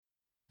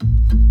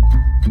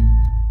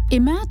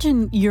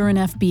Imagine you're an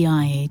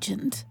FBI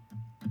agent.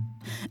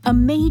 A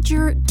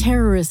major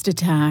terrorist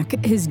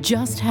attack has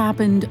just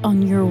happened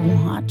on your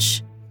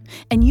watch,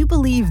 and you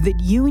believe that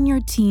you and your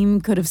team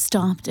could have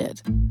stopped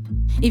it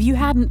if you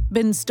hadn't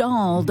been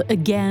stalled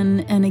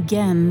again and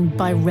again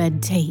by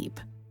red tape.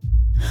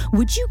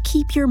 Would you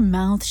keep your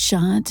mouth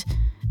shut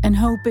and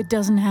hope it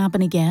doesn't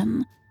happen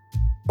again?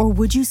 Or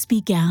would you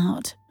speak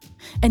out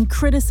and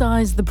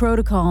criticize the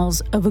protocols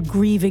of a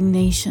grieving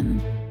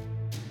nation?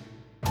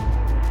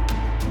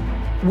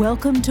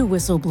 Welcome to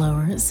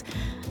Whistleblowers,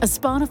 a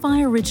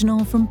Spotify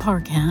original from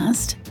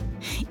Parcast.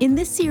 In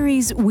this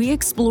series, we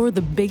explore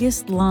the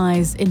biggest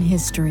lies in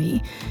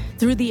history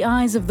through the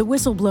eyes of the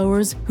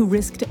whistleblowers who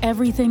risked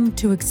everything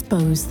to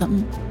expose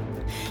them.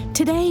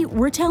 Today,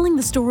 we're telling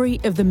the story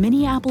of the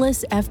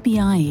Minneapolis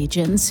FBI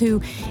agents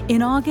who,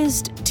 in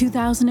August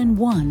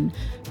 2001,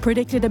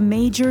 predicted a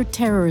major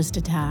terrorist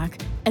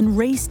attack and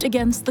raced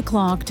against the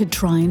clock to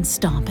try and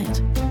stop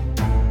it.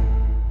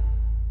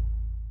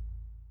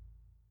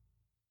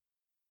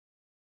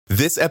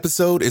 This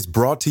episode is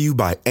brought to you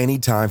by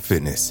Anytime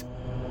Fitness.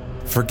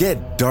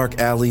 Forget dark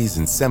alleys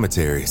and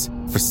cemeteries.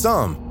 For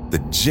some, the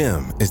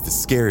gym is the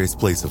scariest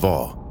place of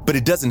all, but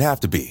it doesn't have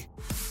to be.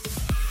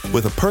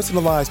 With a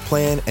personalized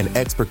plan and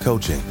expert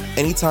coaching,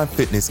 Anytime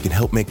Fitness can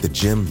help make the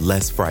gym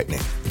less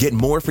frightening. Get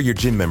more for your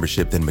gym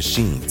membership than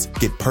machines.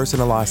 Get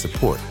personalized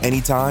support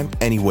anytime,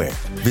 anywhere.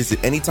 Visit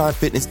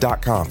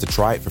AnytimeFitness.com to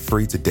try it for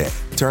free today.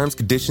 Terms,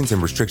 conditions,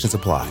 and restrictions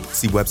apply.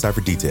 See website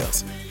for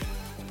details.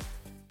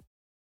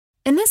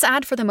 In this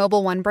ad for the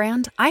Mobile One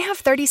brand, I have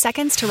 30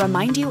 seconds to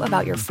remind you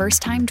about your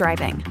first time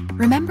driving.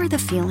 Remember the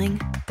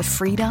feeling, the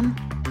freedom,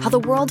 how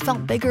the world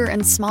felt bigger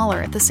and smaller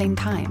at the same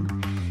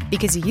time?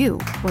 Because you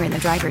were in the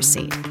driver's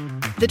seat.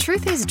 The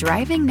truth is,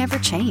 driving never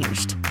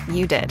changed.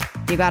 You did.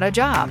 You got a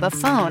job, a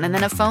phone, and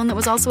then a phone that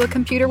was also a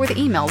computer with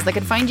emails that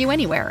could find you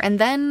anywhere, and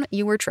then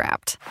you were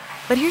trapped.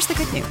 But here's the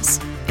good news.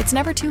 It's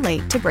never too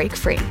late to break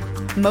free.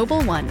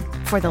 Mobile One,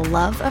 for the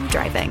love of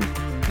driving.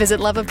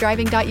 Visit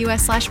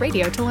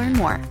loveofdriving.us/radio to learn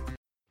more.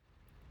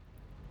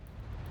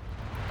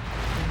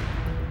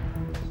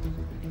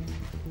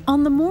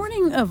 On the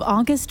morning of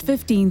August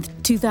 15,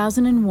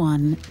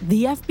 2001,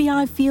 the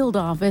FBI field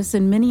office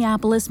in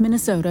Minneapolis,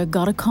 Minnesota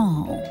got a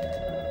call.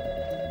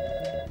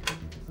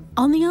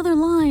 On the other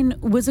line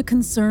was a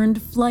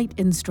concerned flight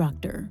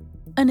instructor,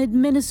 an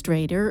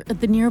administrator at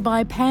the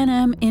nearby Pan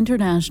Am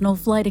International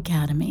Flight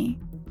Academy.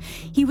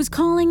 He was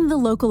calling the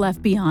local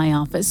FBI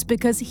office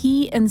because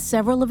he and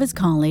several of his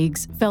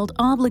colleagues felt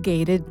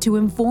obligated to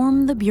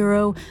inform the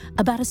Bureau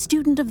about a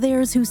student of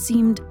theirs who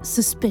seemed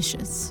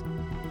suspicious.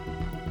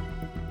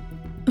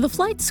 The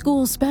flight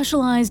school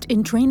specialized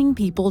in training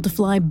people to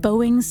fly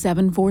Boeing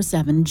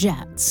 747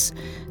 jets,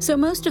 so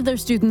most of their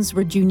students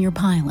were junior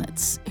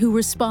pilots who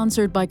were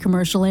sponsored by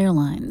commercial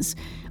airlines,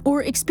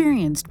 or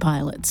experienced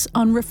pilots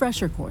on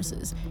refresher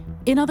courses.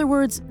 In other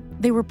words,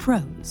 they were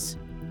pros.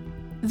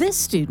 This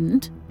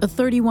student, a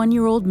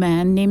 31-year-old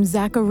man named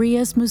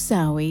Zacharias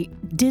Moussaoui,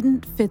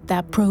 didn't fit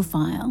that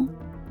profile.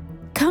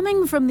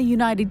 Coming from the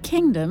United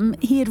Kingdom,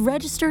 he had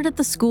registered at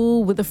the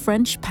school with a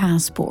French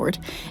passport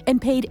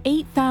and paid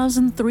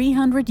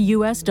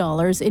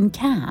 $8,300 in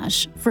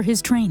cash for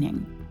his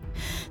training.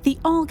 The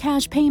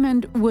all-cash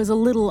payment was a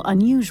little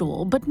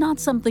unusual, but not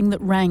something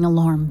that rang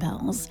alarm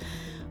bells.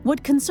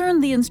 What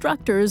concerned the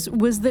instructors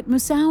was that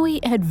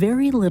Moussaoui had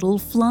very little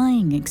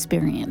flying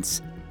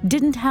experience,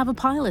 didn't have a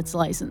pilot's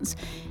license,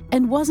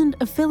 and wasn't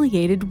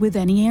affiliated with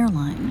any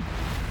airline.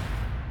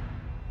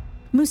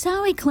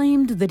 Moussaoui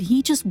claimed that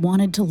he just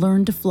wanted to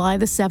learn to fly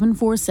the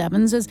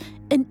 747s as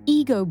an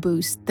ego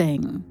boost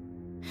thing.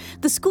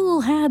 The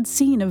school had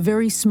seen a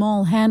very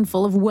small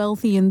handful of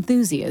wealthy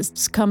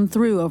enthusiasts come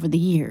through over the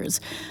years,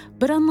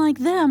 but unlike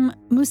them,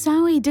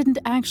 Moussaoui didn't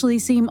actually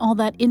seem all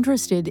that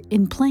interested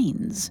in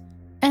planes.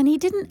 And he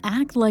didn't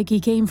act like he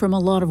came from a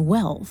lot of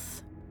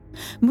wealth.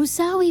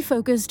 Moussaoui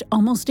focused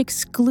almost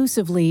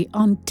exclusively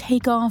on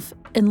takeoff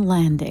and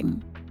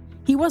landing.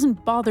 He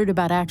wasn't bothered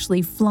about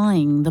actually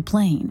flying the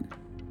plane.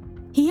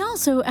 He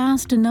also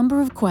asked a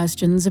number of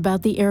questions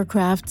about the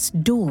aircraft's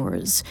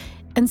doors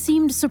and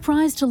seemed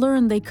surprised to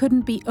learn they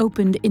couldn't be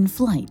opened in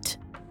flight.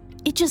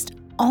 It just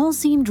all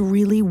seemed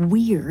really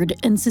weird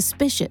and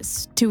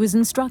suspicious to his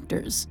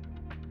instructors.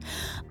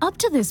 Up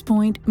to this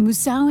point,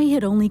 Moussaoui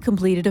had only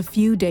completed a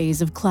few days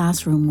of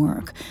classroom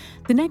work.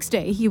 The next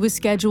day, he was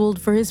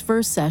scheduled for his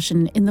first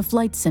session in the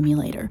flight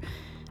simulator.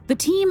 The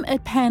team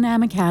at Pan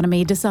Am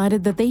Academy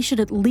decided that they should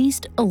at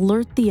least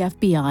alert the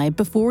FBI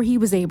before he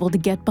was able to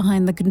get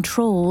behind the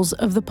controls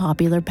of the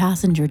popular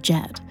passenger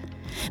jet.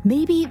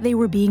 Maybe they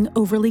were being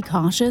overly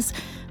cautious,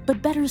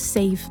 but better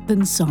safe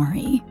than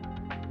sorry.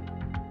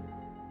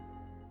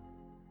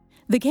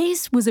 The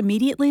case was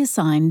immediately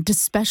assigned to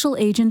Special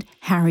Agent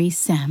Harry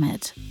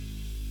Samet.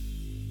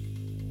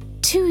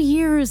 2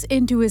 years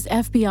into his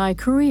FBI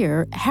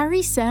career, Harry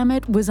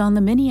Samet was on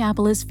the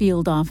Minneapolis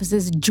field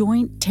office's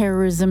Joint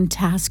Terrorism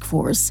Task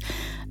Force,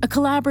 a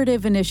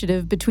collaborative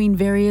initiative between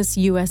various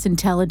U.S.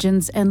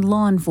 intelligence and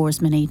law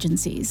enforcement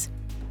agencies.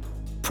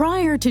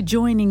 Prior to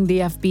joining the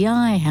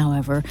FBI,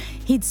 however,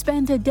 he'd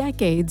spent a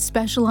decade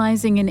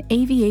specializing in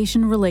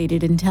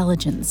aviation-related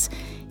intelligence.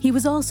 He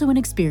was also an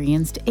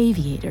experienced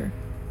aviator.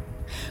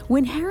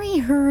 When Harry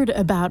heard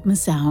about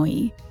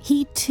Moussaoui,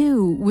 he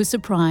too was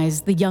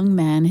surprised the young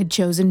man had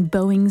chosen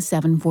Boeing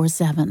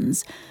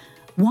 747s.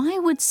 Why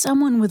would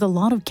someone with a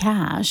lot of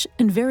cash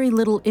and very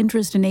little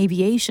interest in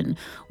aviation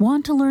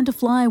want to learn to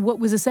fly what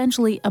was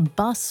essentially a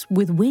bus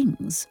with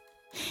wings?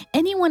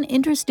 Anyone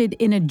interested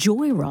in a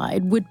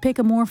joyride would pick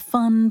a more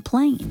fun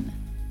plane.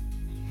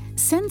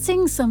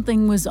 Sensing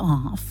something was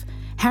off,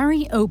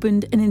 Harry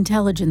opened an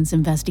intelligence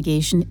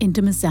investigation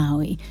into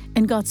Moussaoui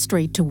and got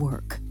straight to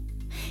work.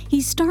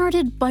 He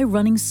started by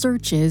running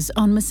searches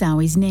on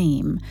Moussaoui's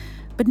name,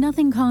 but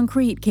nothing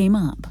concrete came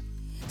up.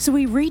 So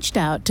he reached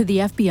out to the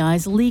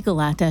FBI's legal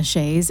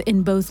attachés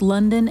in both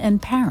London and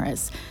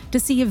Paris to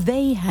see if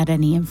they had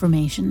any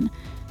information.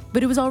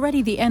 But it was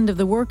already the end of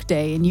the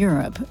workday in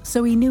Europe,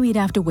 so he knew he'd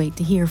have to wait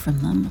to hear from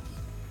them.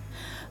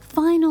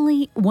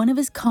 Finally, one of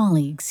his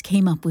colleagues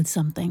came up with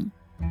something.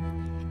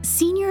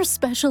 Senior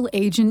Special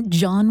Agent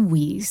John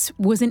Weiss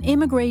was an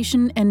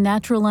Immigration and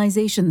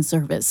Naturalization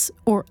Service,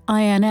 or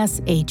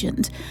INS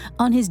agent,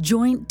 on his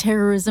Joint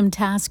Terrorism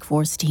Task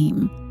Force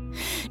team.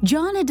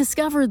 John had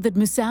discovered that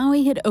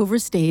Moussaoui had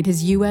overstayed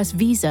his U.S.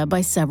 visa by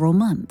several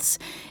months,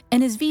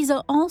 and his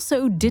visa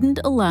also didn't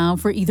allow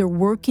for either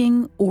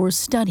working or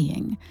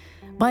studying.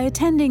 By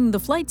attending the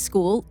flight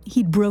school,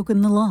 he'd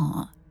broken the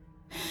law.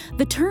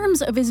 The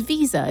terms of his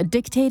visa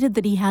dictated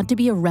that he had to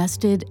be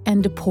arrested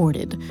and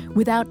deported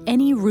without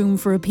any room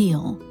for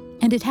appeal,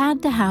 and it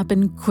had to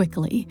happen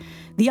quickly.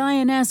 The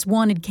INS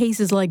wanted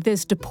cases like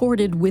this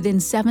deported within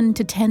 7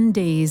 to 10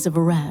 days of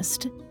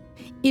arrest.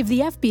 If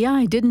the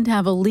FBI didn't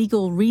have a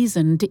legal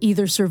reason to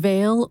either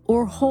surveil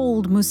or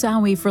hold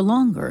Moussaoui for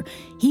longer,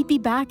 he'd be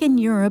back in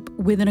Europe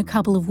within a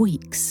couple of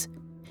weeks.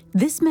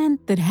 This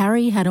meant that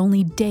Harry had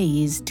only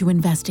days to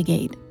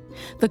investigate.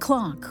 The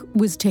clock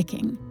was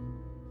ticking.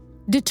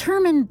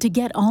 Determined to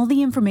get all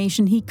the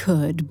information he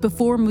could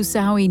before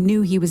Moussaoui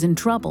knew he was in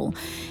trouble,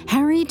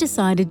 Harry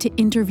decided to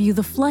interview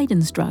the flight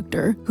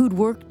instructor who'd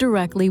worked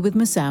directly with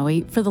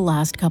Moussaoui for the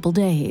last couple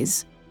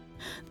days.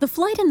 The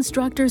flight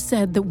instructor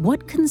said that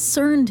what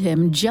concerned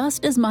him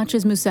just as much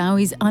as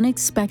Moussaoui's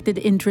unexpected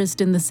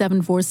interest in the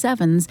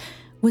 747s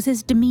was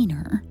his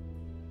demeanor.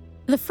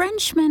 The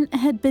Frenchman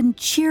had been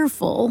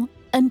cheerful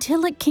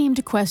until it came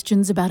to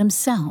questions about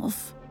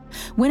himself.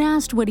 When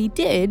asked what he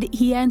did,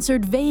 he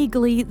answered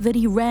vaguely that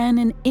he ran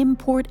an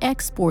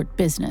import-export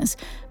business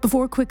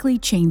before quickly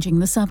changing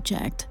the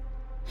subject.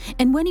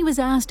 And when he was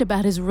asked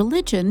about his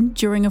religion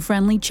during a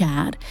friendly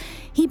chat,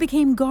 he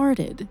became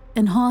guarded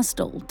and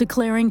hostile,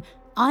 declaring,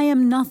 "I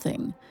am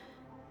nothing."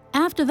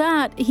 After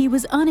that, he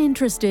was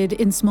uninterested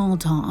in small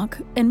talk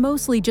and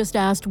mostly just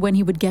asked when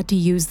he would get to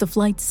use the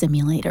flight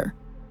simulator.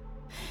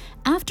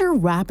 After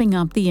wrapping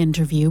up the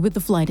interview with the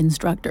flight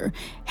instructor,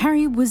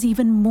 Harry was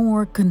even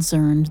more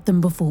concerned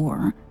than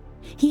before.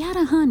 He had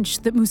a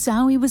hunch that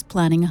Moussaoui was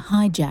planning a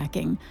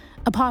hijacking,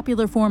 a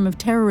popular form of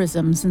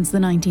terrorism since the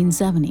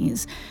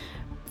 1970s.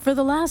 For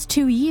the last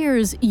 2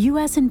 years,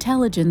 U.S.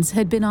 intelligence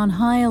had been on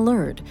high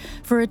alert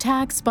for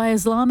attacks by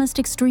Islamist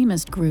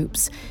extremist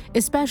groups,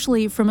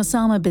 especially from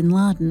Osama bin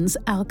Laden's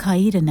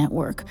al-Qaeda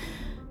network.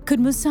 Could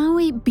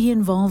Moussaoui be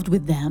involved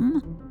with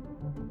them?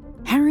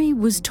 Harry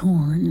was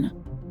torn.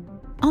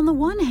 On the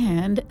one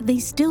hand, they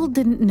still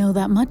didn't know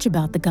that much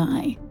about the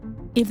guy.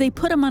 If they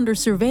put him under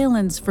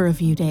surveillance for a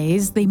few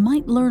days, they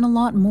might learn a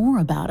lot more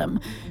about him,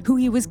 who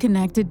he was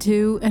connected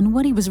to, and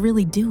what he was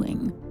really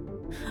doing.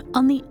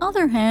 On the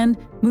other hand,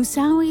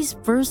 Moussaoui's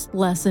first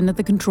lesson at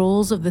the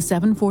controls of the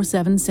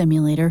 747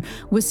 simulator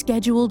was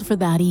scheduled for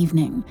that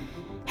evening.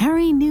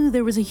 Harry knew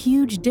there was a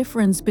huge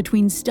difference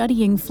between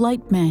studying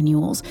flight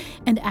manuals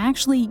and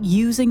actually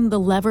using the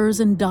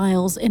levers and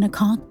dials in a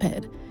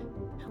cockpit.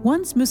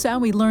 Once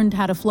Moussaoui learned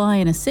how to fly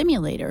in a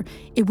simulator,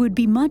 it would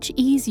be much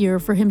easier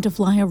for him to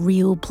fly a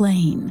real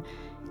plane.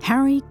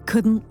 Harry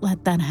couldn't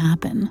let that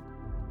happen.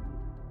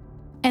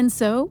 And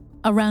so,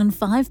 around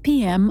 5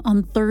 p.m.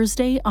 on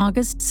Thursday,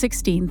 August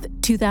 16,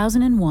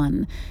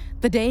 2001,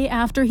 the day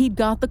after he'd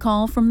got the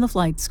call from the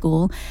flight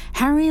school,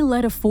 Harry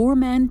led a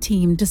 4-man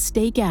team to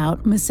stake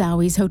out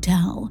Moussaoui's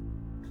hotel.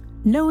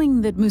 Knowing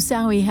that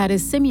Moussaoui had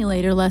his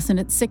simulator lesson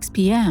at 6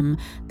 p.m.,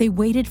 they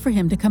waited for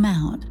him to come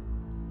out.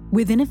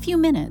 Within a few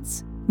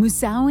minutes,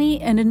 Moussaoui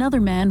and another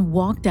man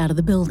walked out of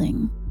the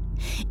building.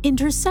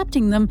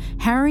 Intercepting them,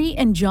 Harry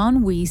and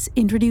John Weiss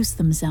introduced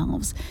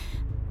themselves.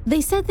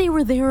 They said they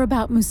were there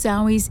about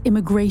Moussaoui's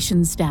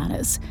immigration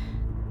status.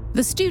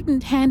 The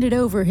student handed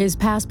over his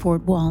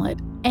passport wallet,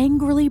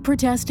 angrily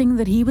protesting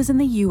that he was in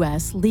the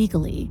U.S.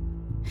 legally.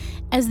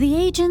 As the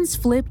agents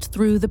flipped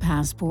through the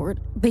passport,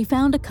 they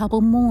found a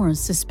couple more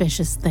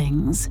suspicious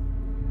things.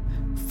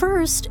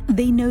 First,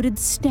 they noted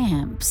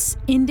stamps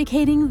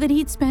indicating that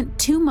he'd spent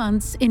 2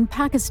 months in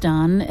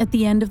Pakistan at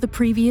the end of the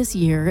previous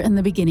year and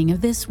the beginning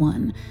of this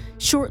one,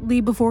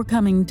 shortly before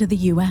coming to the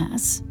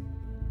U.S.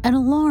 An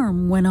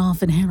alarm went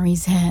off in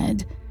Harry's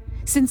head.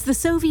 Since the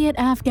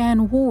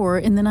Soviet-Afghan War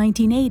in the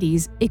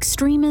 1980s,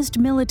 extremist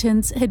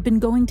militants had been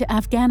going to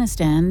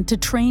Afghanistan to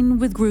train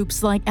with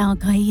groups like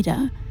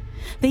Al-Qaeda.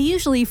 They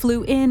usually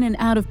flew in and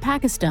out of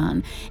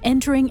Pakistan,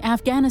 entering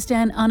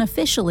Afghanistan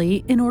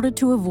unofficially in order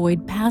to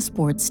avoid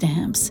passport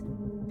stamps.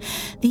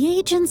 The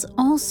agents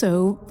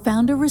also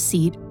found a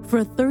receipt for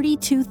a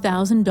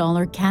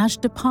 $32,000 cash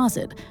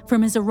deposit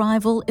from his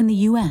arrival in the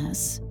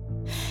U.S.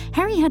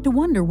 Harry had to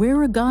wonder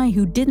where a guy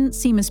who didn't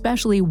seem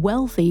especially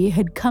wealthy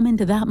had come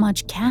into that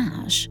much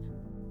cash.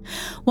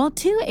 While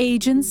two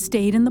agents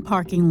stayed in the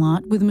parking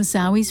lot with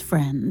Moussawi's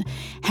friend,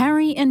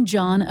 Harry and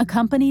John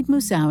accompanied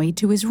Moussawi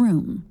to his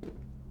room.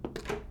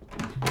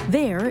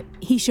 There,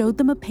 he showed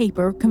them a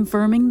paper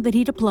confirming that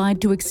he'd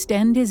applied to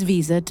extend his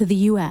visa to the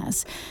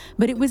U.S.,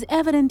 but it was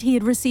evident he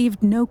had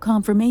received no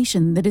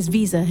confirmation that his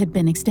visa had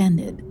been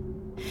extended.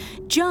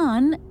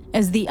 John,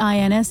 as the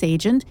INS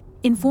agent,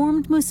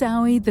 informed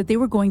Moussawi that they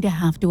were going to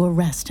have to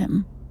arrest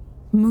him.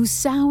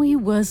 Moussawi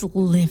was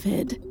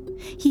livid.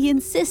 He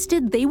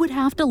insisted they would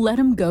have to let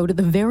him go to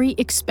the very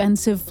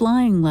expensive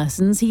flying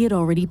lessons he had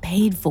already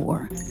paid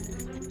for.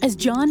 As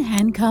John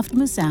handcuffed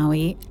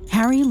Moussawi,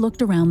 Harry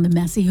looked around the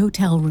messy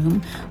hotel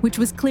room, which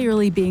was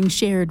clearly being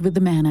shared with the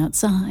man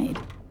outside.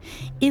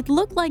 It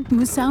looked like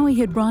Moussawi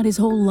had brought his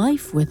whole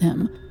life with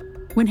him.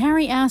 When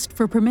Harry asked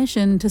for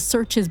permission to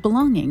search his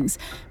belongings,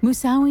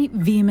 Moussawi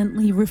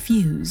vehemently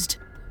refused.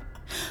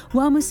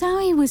 While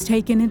Moussawi was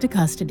taken into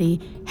custody,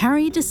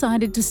 Harry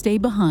decided to stay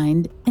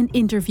behind and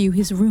interview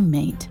his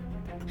roommate.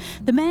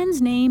 The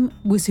man's name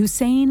was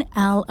Hussein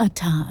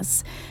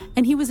al-Attas,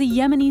 and he was a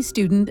Yemeni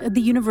student at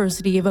the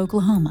University of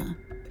Oklahoma.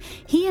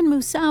 He and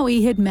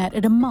Moussawi had met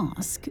at a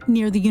mosque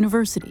near the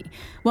university,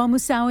 while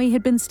Moussawi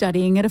had been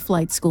studying at a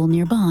flight school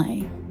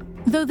nearby.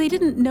 Though they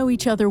didn't know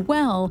each other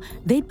well,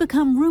 they'd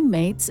become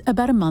roommates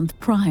about a month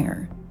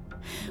prior.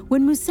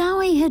 When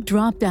Moussawi had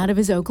dropped out of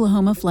his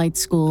Oklahoma flight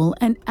school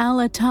and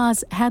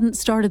al-Attas hadn't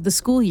started the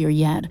school year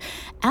yet,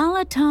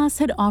 al-Attas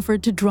had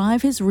offered to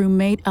drive his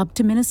roommate up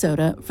to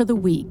Minnesota for the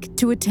week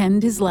to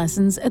attend his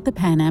lessons at the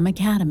Pan Am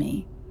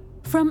Academy.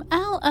 From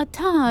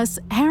al-Attas,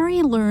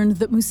 Harry learned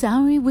that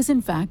Moussawi was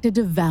in fact a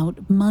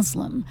devout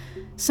Muslim.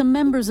 Some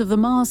members of the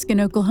mosque in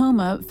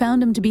Oklahoma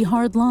found him to be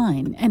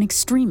hardline and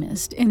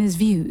extremist in his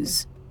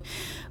views.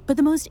 But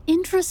the most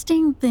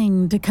interesting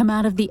thing to come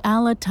out of the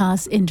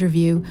al-Attas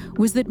interview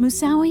was that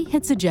Moussawi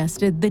had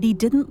suggested that he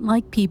didn't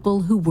like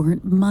people who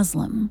weren't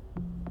Muslim.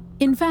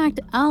 In fact,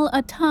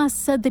 al-Attas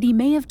said that he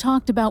may have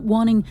talked about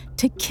wanting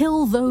to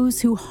kill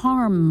those who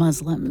harm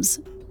Muslims.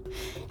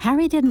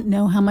 Harry didn't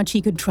know how much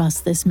he could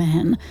trust this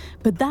man,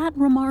 but that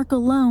remark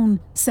alone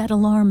set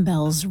alarm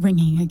bells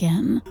ringing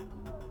again.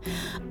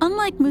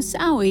 Unlike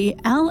Moussawi,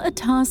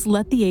 al-Attas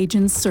let the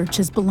agents search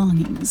his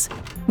belongings.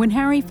 When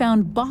Harry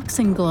found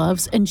boxing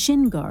gloves and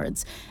shin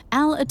guards,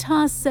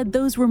 al-Attas said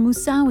those were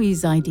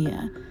Moussawi's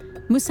idea.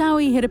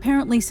 Moussawi had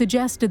apparently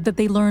suggested that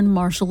they learn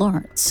martial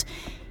arts.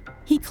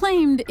 He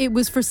claimed it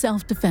was for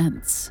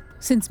self-defense,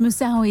 since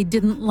Moussawi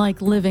didn't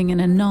like living in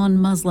a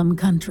non-Muslim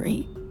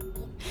country.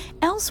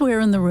 Elsewhere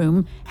in the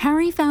room,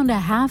 Harry found a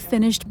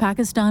half-finished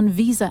Pakistan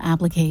visa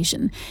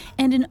application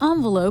and an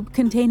envelope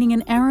containing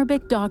an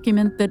Arabic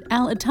document that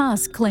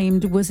al-Attas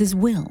claimed was his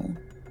will.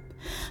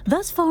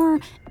 Thus far,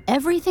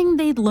 everything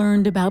they'd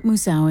learned about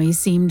Moussawi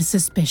seemed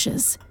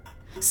suspicious.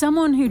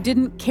 Someone who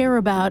didn't care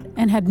about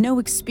and had no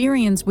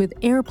experience with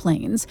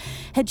airplanes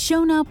had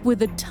shown up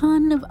with a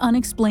ton of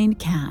unexplained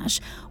cash,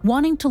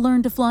 wanting to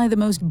learn to fly the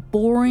most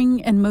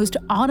boring and most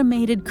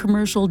automated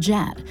commercial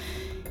jet.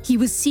 He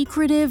was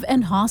secretive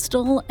and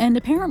hostile and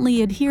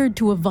apparently adhered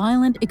to a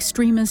violent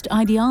extremist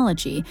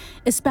ideology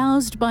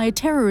espoused by a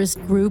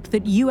terrorist group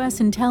that U.S.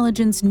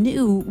 intelligence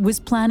knew was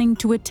planning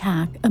to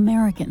attack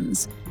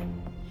Americans.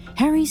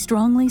 Harry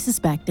strongly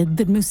suspected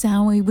that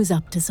Moussawi was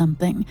up to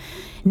something.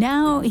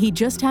 Now he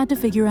just had to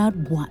figure out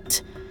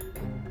what.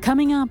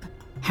 Coming up,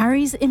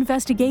 Harry's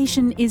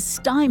investigation is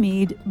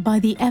stymied by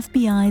the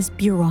FBI's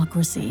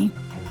bureaucracy.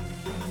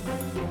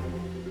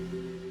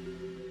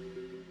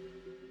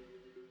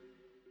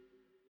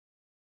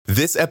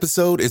 This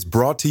episode is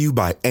brought to you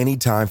by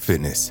Anytime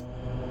Fitness.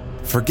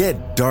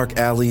 Forget dark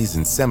alleys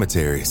and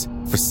cemeteries.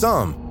 For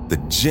some, the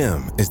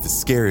gym is the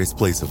scariest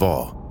place of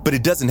all. But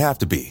it doesn't have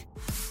to be.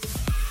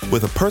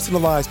 With a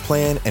personalized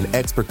plan and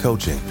expert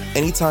coaching,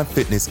 Anytime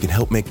Fitness can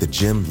help make the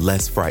gym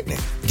less frightening.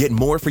 Get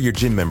more for your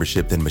gym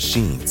membership than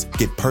machines.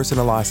 Get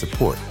personalized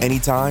support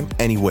anytime,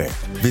 anywhere.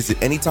 Visit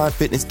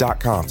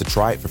AnytimeFitness.com to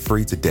try it for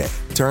free today.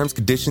 Terms,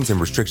 conditions,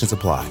 and restrictions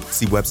apply.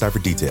 See website for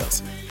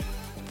details.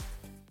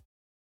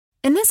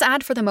 In this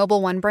ad for the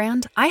Mobile One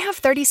brand, I have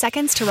 30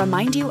 seconds to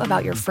remind you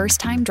about your first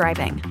time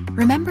driving.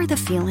 Remember the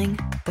feeling,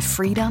 the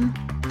freedom,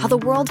 how the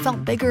world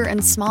felt bigger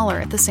and smaller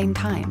at the same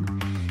time?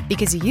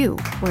 Because you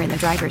were in the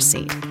driver's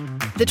seat.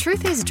 The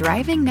truth is,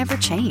 driving never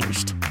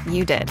changed.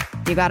 You did.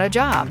 You got a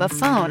job, a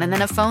phone, and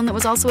then a phone that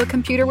was also a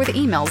computer with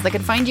emails that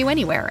could find you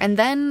anywhere, and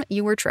then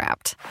you were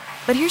trapped.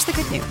 But here's the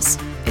good news.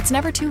 It's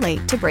never too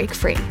late to break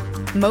free.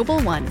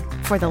 Mobile One,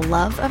 for the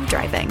love of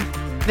driving.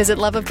 Visit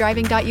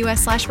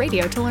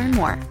loveofdriving.us/radio to learn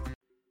more.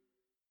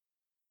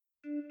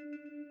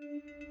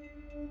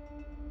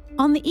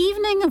 On the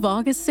evening of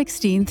August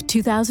 16,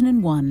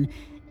 2001,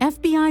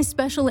 FBI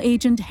Special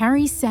Agent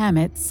Harry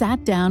Samet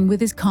sat down with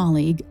his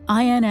colleague,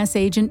 INS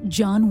Agent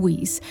John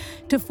Weiss,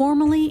 to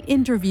formally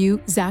interview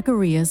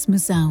Zacarias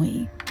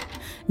Moussaoui.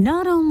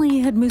 Not only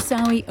had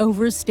Moussaoui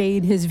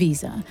overstayed his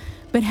visa,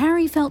 but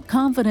Harry felt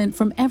confident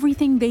from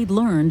everything they'd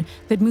learned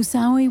that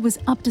Moussaoui was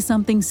up to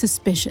something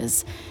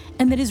suspicious,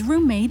 and that his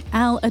roommate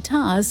Al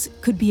Attas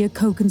could be a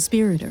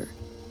co-conspirator.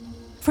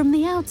 From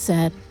the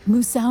outset,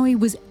 Moussaoui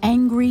was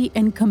angry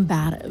and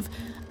combative,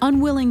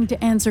 unwilling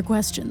to answer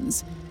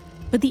questions.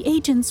 But the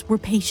agents were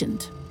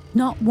patient,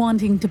 not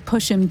wanting to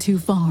push him too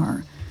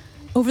far.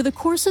 Over the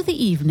course of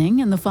the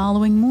evening and the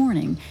following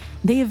morning,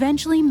 they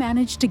eventually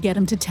managed to get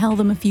him to tell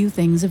them a few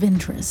things of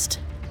interest.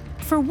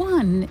 For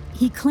one,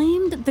 he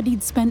claimed that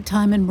he'd spent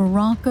time in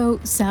Morocco,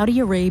 Saudi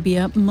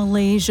Arabia,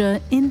 Malaysia,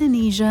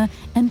 Indonesia,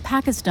 and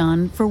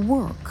Pakistan for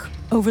work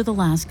over the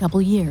last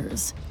couple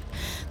years.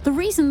 The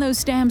reason those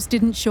stamps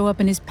didn't show up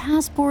in his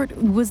passport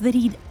was that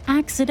he'd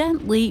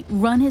accidentally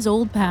run his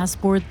old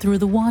passport through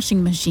the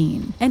washing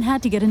machine and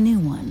had to get a new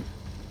one.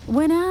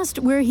 When asked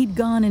where he'd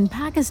gone in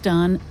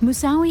Pakistan,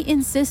 Moussaoui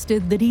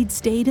insisted that he'd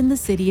stayed in the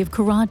city of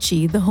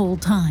Karachi the whole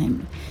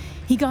time.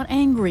 He got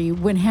angry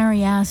when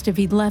Harry asked if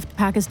he'd left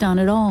Pakistan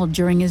at all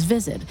during his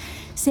visit,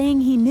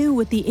 saying he knew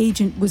what the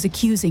agent was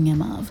accusing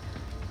him of.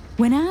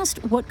 When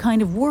asked what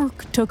kind of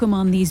work took him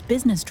on these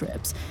business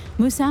trips,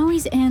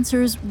 Moussaoui's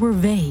answers were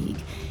vague.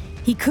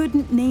 He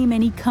couldn't name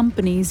any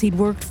companies he'd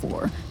worked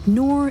for,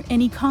 nor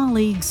any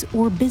colleagues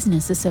or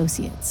business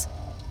associates.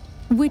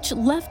 Which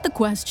left the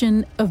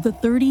question of the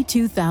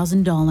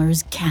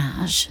 $32,000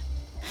 cash.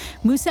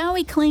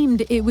 Moussaoui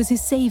claimed it was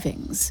his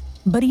savings,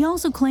 but he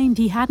also claimed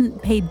he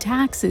hadn't paid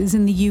taxes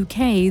in the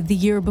UK the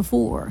year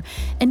before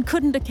and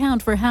couldn't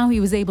account for how he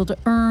was able to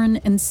earn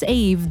and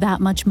save that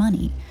much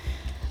money.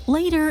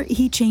 Later,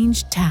 he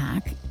changed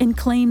tack and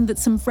claimed that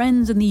some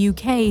friends in the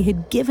UK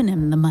had given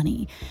him the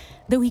money,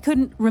 though he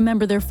couldn't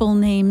remember their full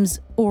names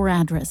or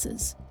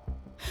addresses.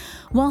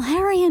 While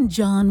Harry and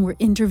John were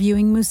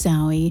interviewing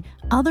Moussaoui,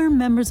 other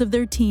members of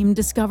their team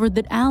discovered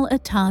that Al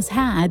Attas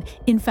had,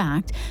 in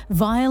fact,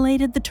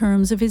 violated the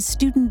terms of his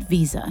student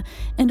visa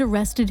and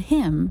arrested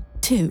him,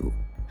 too.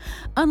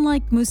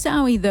 Unlike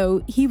Moussaoui,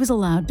 though, he was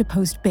allowed to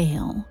post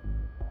bail.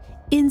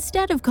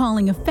 Instead of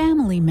calling a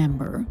family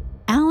member,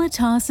 Al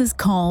Attas's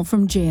call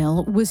from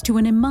jail was to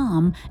an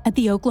imam at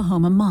the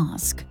Oklahoma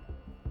mosque.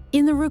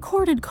 In the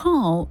recorded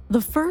call, the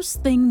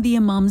first thing the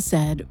imam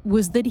said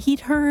was that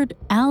he'd heard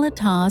Al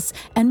Attas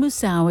and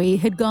Moussaoui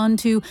had gone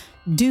to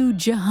do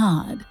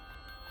jihad.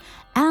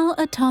 Al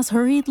Attas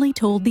hurriedly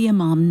told the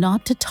imam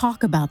not to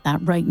talk about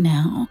that right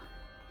now.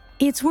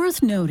 It's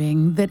worth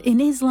noting that in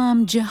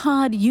Islam,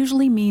 jihad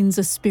usually means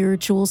a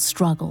spiritual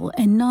struggle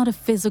and not a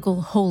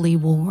physical holy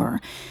war.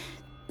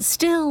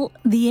 Still,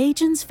 the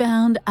agents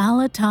found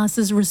Al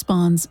Attas's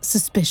response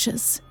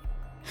suspicious.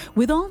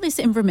 With all this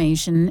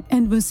information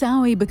and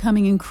Moussaoui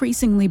becoming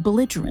increasingly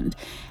belligerent,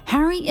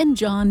 Harry and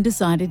John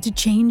decided to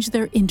change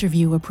their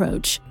interview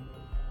approach.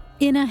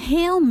 In a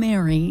Hail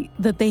Mary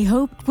that they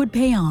hoped would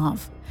pay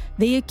off,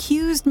 they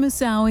accused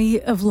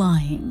Moussaoui of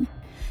lying.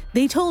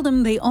 They told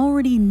him they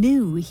already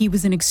knew he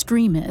was an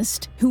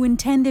extremist who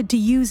intended to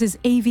use his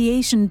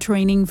aviation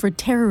training for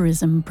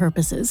terrorism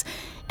purposes,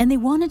 and they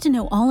wanted to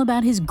know all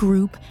about his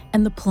group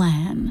and the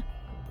plan.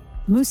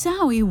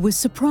 Moussaoui was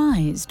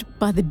surprised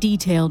by the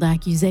detailed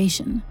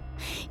accusation.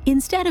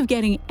 Instead of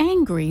getting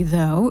angry,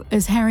 though,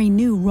 as Harry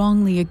knew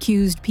wrongly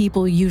accused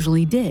people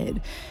usually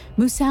did,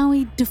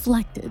 Moussaoui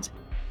deflected.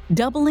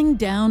 Doubling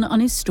down on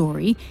his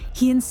story,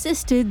 he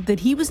insisted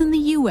that he was in the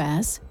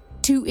U.S.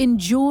 to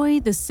enjoy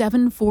the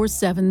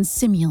 747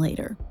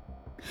 simulator.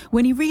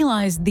 When he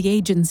realized the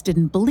agents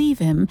didn't believe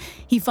him,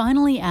 he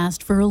finally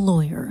asked for a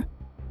lawyer.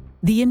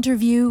 The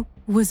interview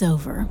was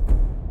over.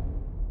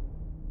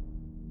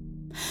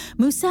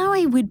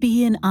 Moussaoui would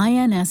be in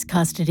INS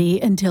custody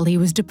until he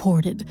was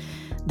deported.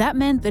 That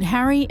meant that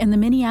Harry and the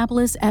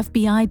Minneapolis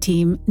FBI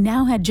team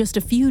now had just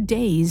a few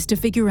days to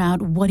figure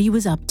out what he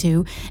was up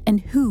to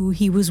and who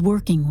he was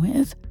working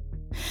with.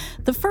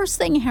 The first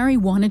thing Harry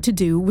wanted to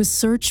do was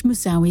search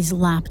Moussaoui's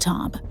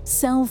laptop,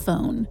 cell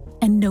phone,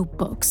 and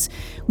notebooks,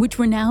 which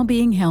were now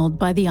being held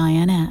by the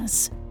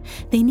INS.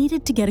 They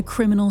needed to get a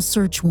criminal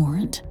search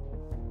warrant.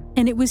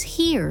 And it was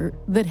here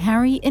that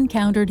Harry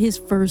encountered his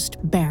first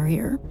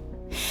barrier.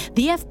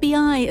 The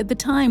FBI at the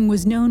time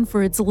was known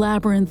for its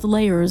labyrinth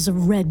layers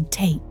of red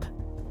tape.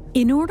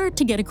 In order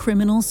to get a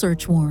criminal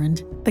search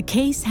warrant, the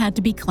case had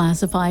to be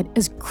classified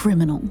as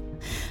criminal.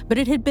 But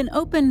it had been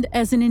opened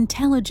as an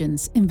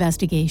intelligence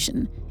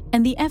investigation,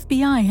 and the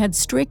FBI had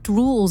strict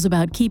rules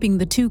about keeping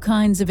the two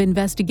kinds of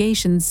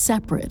investigations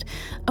separate,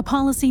 a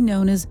policy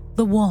known as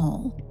the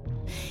wall.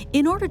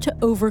 In order to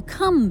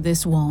overcome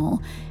this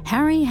wall,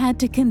 Harry had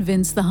to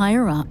convince the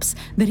higher-ups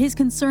that his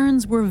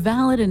concerns were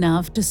valid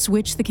enough to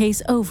switch the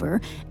case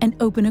over and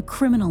open a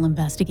criminal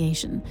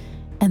investigation,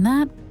 and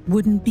that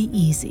wouldn't be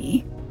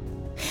easy.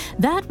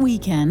 That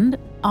weekend,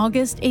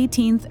 August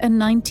 18th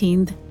and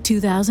 19th,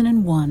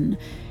 2001,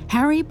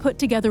 Harry put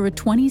together a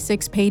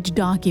 26-page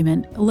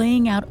document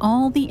laying out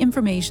all the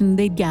information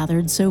they'd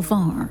gathered so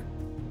far.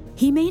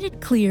 He made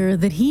it clear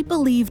that he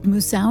believed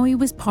Moussaoui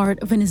was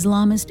part of an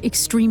Islamist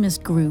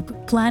extremist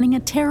group planning a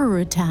terror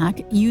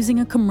attack using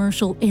a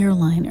commercial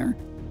airliner.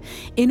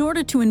 In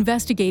order to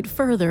investigate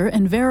further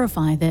and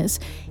verify this,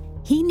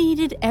 he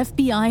needed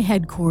FBI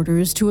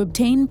headquarters to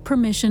obtain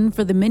permission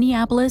for the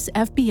Minneapolis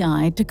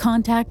FBI to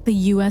contact the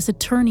U.S.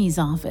 Attorney's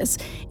Office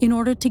in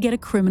order to get a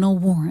criminal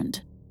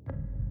warrant.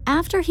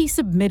 After he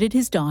submitted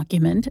his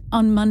document,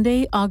 on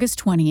Monday, August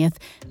 20th,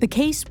 the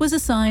case was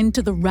assigned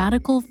to the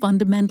Radical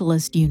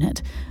Fundamentalist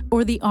Unit,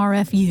 or the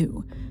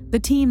RFU, the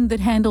team that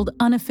handled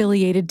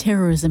unaffiliated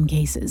terrorism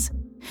cases.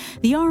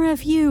 The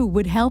RFU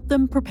would help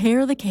them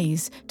prepare the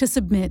case to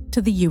submit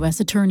to the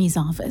U.S. Attorney's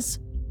Office.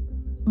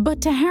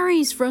 But to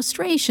Harry's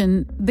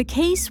frustration, the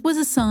case was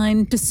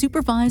assigned to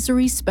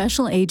Supervisory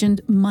Special Agent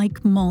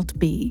Mike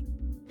Maltby.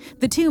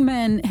 The two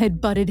men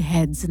had butted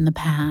heads in the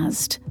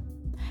past.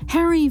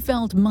 Harry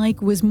felt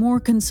Mike was more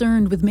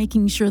concerned with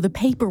making sure the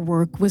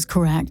paperwork was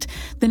correct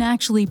than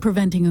actually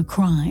preventing a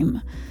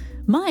crime.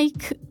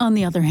 Mike, on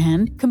the other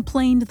hand,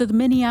 complained that the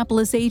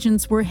Minneapolis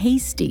agents were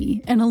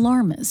hasty and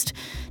alarmist,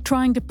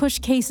 trying to push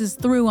cases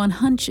through on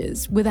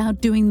hunches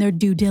without doing their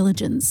due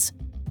diligence.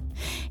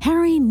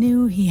 Harry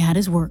knew he had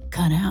his work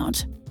cut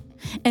out.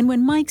 And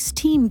when Mike's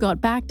team got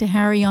back to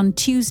Harry on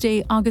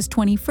Tuesday, August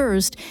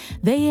 21st,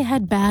 they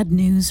had bad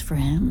news for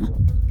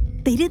him.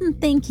 They didn't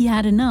think he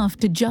had enough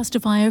to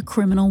justify a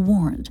criminal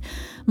warrant,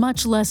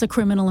 much less a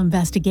criminal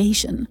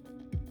investigation.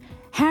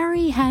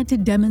 Harry had to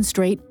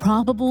demonstrate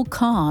probable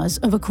cause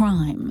of a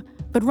crime,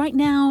 but right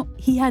now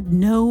he had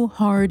no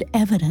hard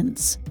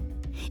evidence.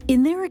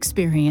 In their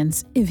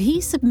experience, if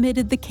he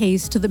submitted the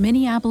case to the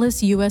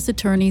Minneapolis U.S.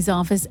 Attorney's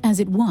Office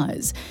as it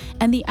was,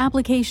 and the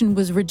application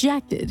was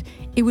rejected,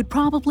 it would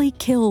probably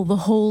kill the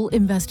whole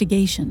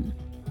investigation.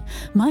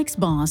 Mike's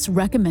boss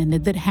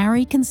recommended that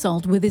Harry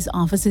consult with his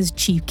office's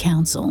chief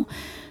counsel.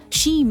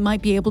 She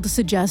might be able to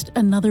suggest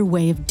another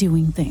way of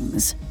doing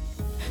things.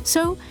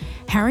 So,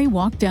 Harry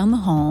walked down the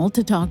hall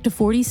to talk to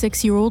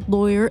 46-year-old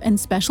lawyer and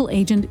special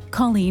agent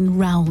Colleen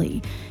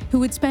Rowley,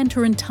 who had spent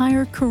her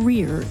entire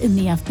career in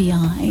the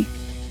FBI.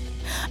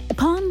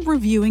 Upon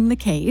reviewing the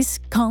case,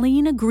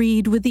 Colleen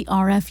agreed with the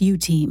RFU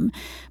team,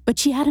 but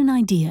she had an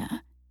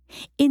idea.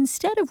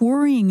 Instead of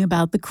worrying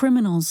about the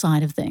criminal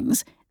side of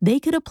things, they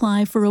could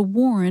apply for a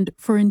warrant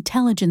for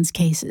intelligence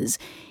cases.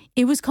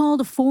 It was called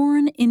a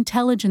Foreign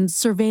Intelligence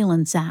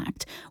Surveillance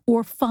Act,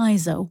 or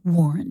FISA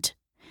warrant.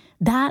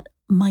 That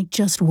might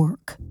just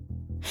work.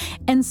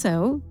 And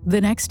so,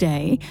 the next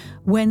day,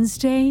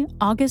 Wednesday,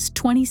 August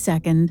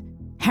 22nd,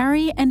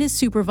 Harry and his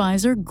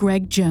supervisor,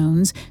 Greg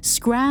Jones,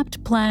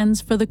 scrapped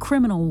plans for the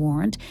criminal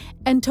warrant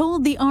and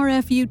told the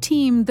RFU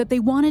team that they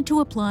wanted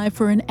to apply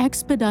for an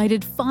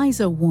expedited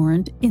FISA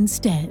warrant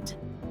instead.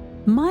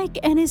 Mike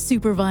and his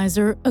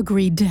supervisor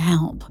agreed to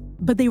help,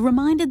 but they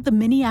reminded the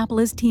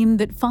Minneapolis team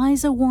that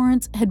FISA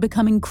warrants had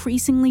become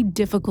increasingly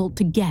difficult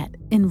to get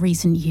in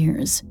recent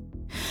years.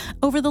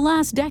 Over the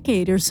last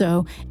decade or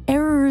so,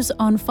 errors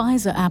on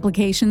FISA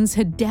applications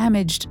had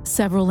damaged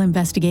several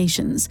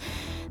investigations.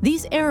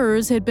 These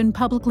errors had been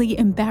publicly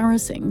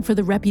embarrassing for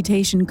the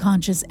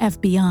reputation-conscious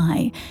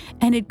FBI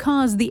and had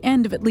caused the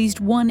end of at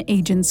least one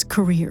agent's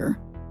career.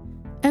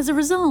 As a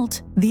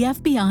result, the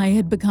FBI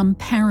had become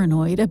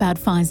paranoid about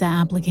FISA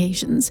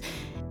applications,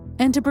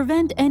 and to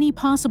prevent any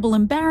possible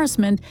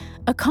embarrassment,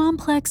 a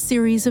complex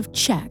series of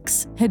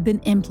checks had been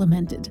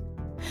implemented.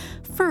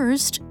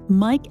 First,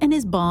 Mike and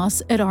his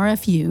boss at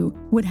RFU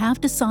would have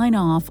to sign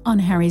off on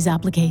Harry's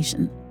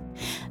application.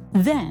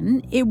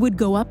 Then, it would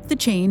go up the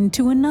chain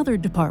to another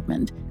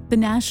department, the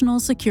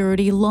National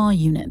Security Law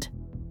Unit.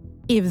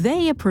 If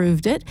they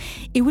approved it,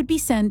 it would be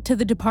sent to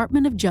the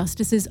Department of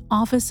Justice's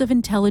Office of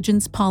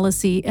Intelligence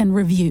Policy and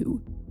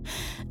Review.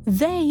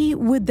 They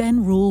would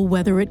then rule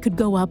whether it could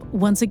go up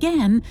once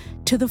again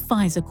to the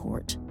FISA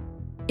court.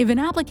 If an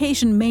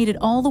application made it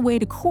all the way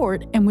to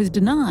court and was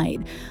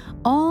denied,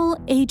 all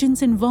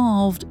agents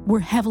involved were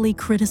heavily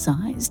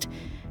criticized.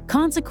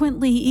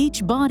 Consequently,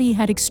 each body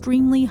had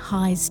extremely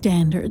high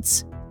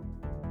standards.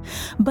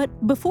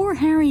 But before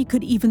Harry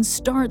could even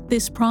start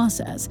this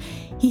process,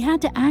 he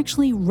had to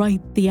actually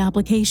write the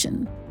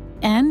application.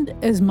 And,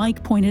 as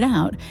Mike pointed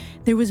out,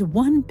 there was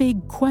one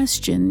big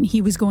question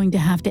he was going to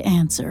have to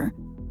answer.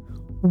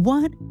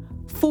 What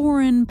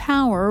foreign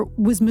power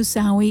was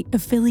Moussaoui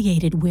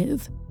affiliated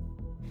with?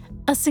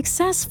 A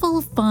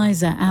successful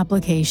FISA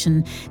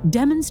application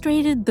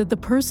demonstrated that the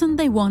person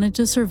they wanted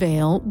to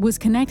surveil was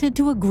connected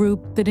to a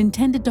group that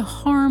intended to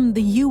harm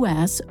the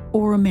U.S.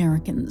 or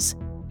Americans.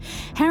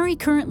 Harry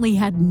currently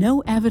had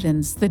no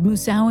evidence that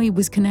Moussaoui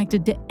was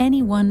connected to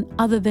anyone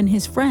other than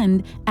his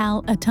friend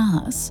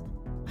Al-Attas.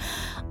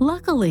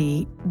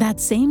 Luckily, that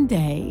same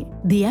day,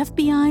 the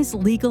FBI's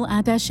legal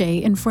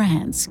attaché in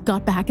France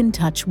got back in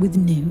touch with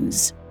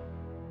news.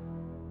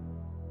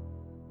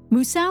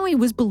 Moussaoui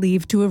was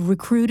believed to have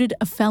recruited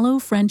a fellow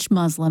French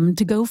Muslim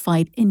to go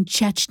fight in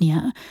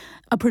Chechnya,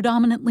 a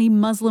predominantly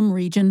Muslim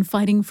region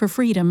fighting for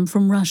freedom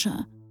from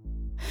Russia.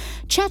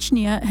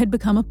 Chechnya had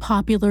become a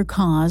popular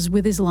cause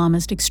with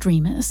Islamist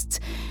extremists,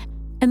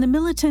 and the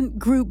militant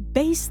group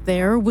based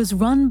there was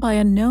run by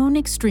a known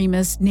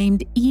extremist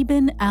named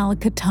Ibn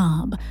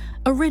al-Khattab,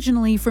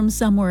 originally from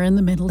somewhere in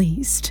the Middle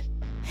East.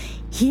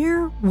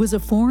 Here was a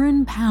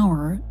foreign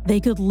power they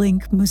could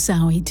link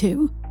Moussaoui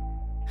to.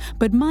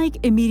 But Mike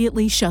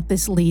immediately shut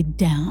this lead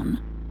down.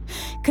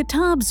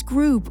 Khattab's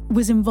group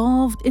was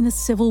involved in a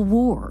civil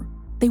war.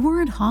 They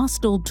weren't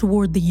hostile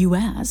toward the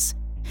U.S.,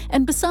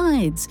 and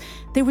besides,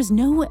 there was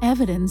no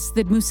evidence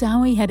that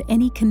Moussaoui had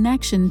any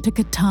connection to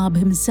Khattab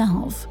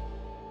himself.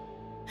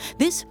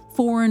 This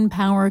foreign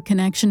power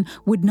connection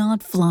would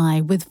not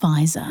fly with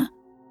FISA.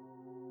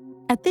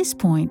 At this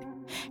point,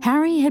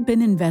 Harry had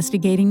been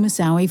investigating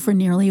Moussaoui for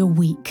nearly a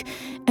week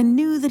and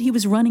knew that he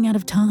was running out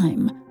of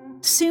time.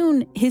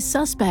 Soon, his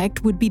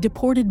suspect would be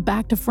deported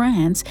back to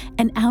France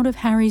and out of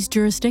Harry's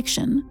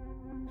jurisdiction.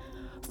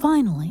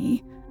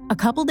 Finally, a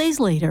couple days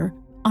later,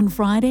 on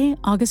Friday,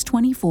 August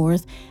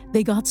 24th,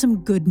 they got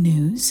some good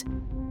news.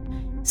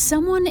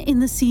 Someone in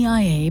the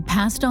CIA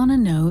passed on a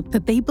note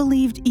that they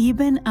believed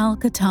Ibn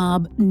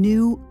al-Khattab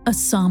knew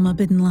Osama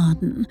bin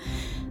Laden,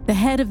 the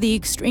head of the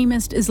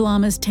extremist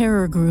Islamist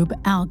terror group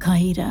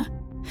Al-Qaeda.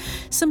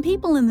 Some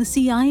people in the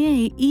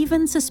CIA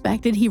even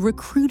suspected he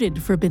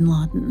recruited for bin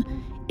Laden.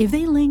 If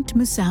they linked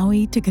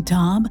Moussaoui to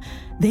Khattab,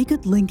 they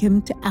could link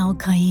him to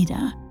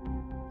Al-Qaeda.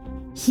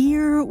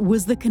 Here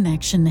was the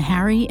connection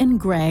Harry and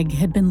Greg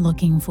had been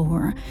looking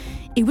for.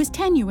 It was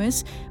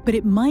tenuous, but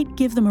it might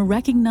give them a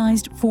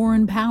recognized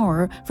foreign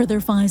power for their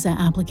FISA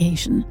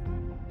application.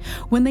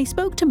 When they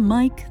spoke to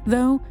Mike,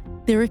 though,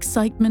 their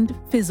excitement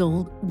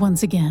fizzled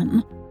once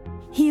again.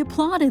 He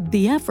applauded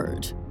the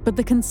effort, but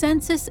the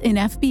consensus in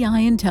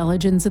FBI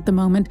intelligence at the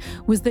moment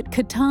was that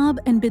Khattab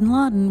and bin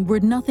Laden were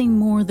nothing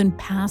more than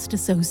past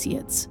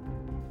associates.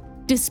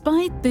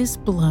 Despite this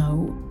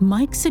blow,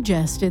 Mike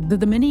suggested that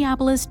the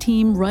Minneapolis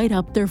team write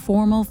up their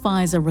formal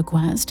FISA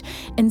request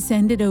and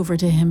send it over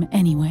to him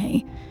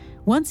anyway.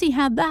 Once he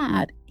had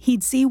that,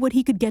 he'd see what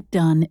he could get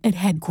done at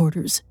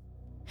headquarters.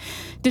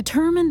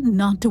 Determined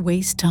not to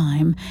waste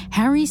time,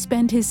 Harry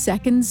spent his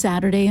second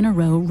Saturday in a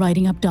row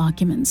writing up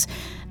documents.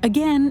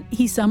 Again,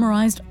 he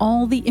summarized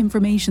all the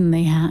information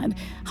they had,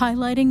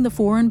 highlighting the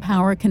foreign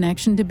power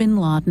connection to bin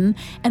Laden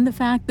and the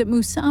fact that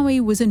Moussaoui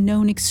was a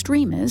known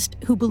extremist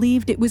who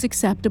believed it was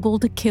acceptable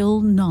to kill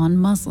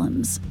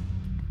non-Muslims.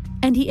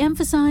 And he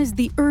emphasized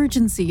the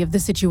urgency of the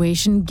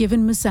situation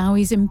given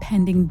Moussaoui's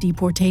impending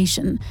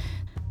deportation.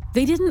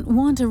 They didn't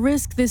want to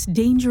risk this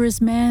dangerous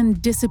man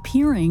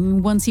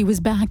disappearing once he was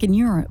back in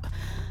Europe.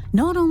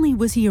 Not only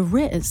was he a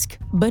risk,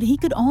 but he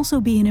could also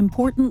be an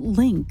important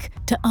link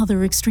to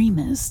other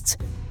extremists.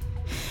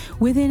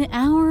 Within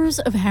hours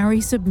of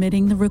Harry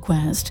submitting the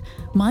request,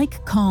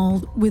 Mike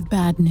called with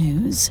bad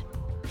news.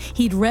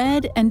 He'd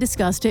read and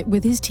discussed it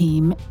with his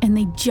team, and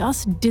they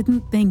just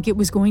didn't think it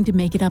was going to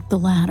make it up the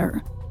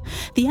ladder.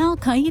 The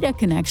Al-Qaeda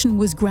connection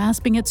was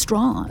grasping at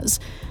straws.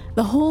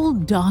 The whole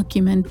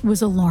document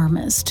was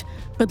alarmist,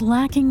 but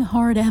lacking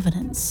hard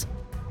evidence.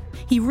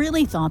 He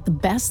really thought the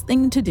best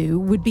thing to do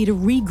would be to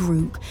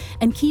regroup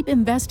and keep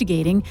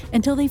investigating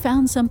until they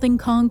found something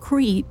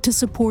concrete to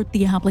support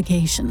the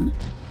application.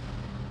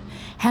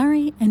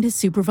 Harry and his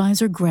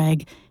supervisor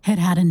Greg had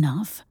had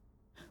enough.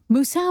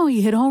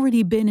 Moussaoui had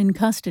already been in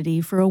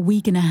custody for a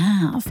week and a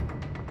half.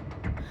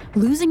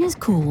 Losing his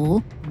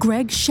cool,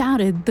 Greg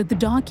shouted that the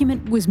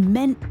document was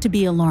meant to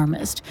be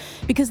alarmist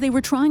because they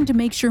were trying to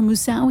make sure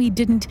Moussaoui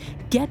didn't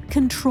get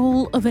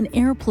control of an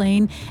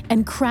airplane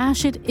and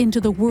crash it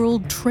into the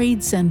World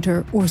Trade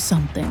Center or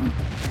something.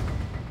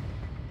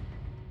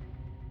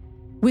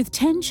 With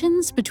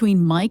tensions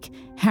between Mike,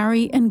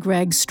 Harry, and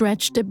Greg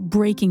stretched at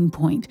breaking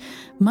point,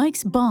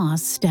 Mike's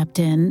boss stepped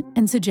in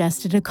and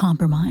suggested a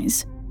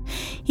compromise.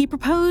 He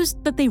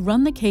proposed that they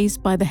run the case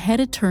by the head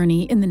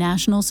attorney in the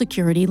National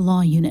Security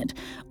Law Unit,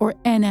 or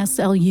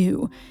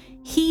NSLU.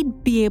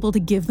 He'd be able to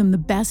give them the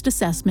best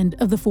assessment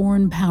of the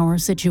foreign power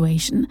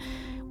situation.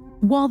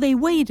 While they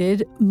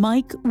waited,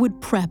 Mike would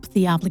prep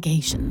the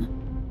application.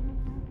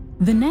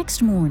 The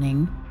next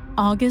morning,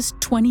 August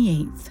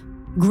 28th,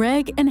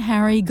 Greg and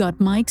Harry got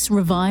Mike's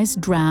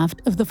revised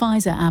draft of the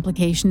FISA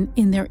application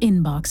in their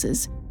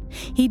inboxes.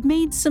 He'd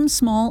made some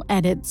small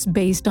edits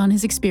based on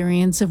his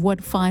experience of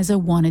what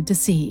FISA wanted to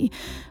see,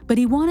 but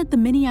he wanted the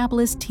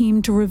Minneapolis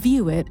team to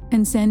review it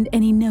and send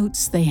any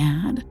notes they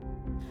had.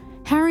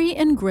 Harry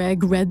and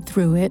Greg read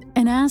through it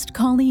and asked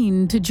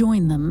Colleen to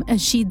join them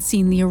as she'd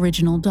seen the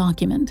original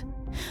document.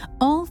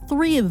 All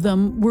three of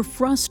them were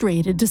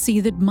frustrated to see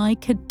that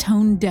Mike had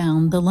toned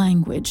down the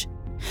language.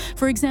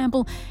 For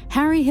example,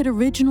 Harry had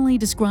originally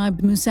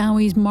described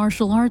Moussaoui's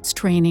martial arts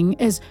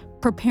training as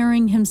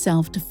preparing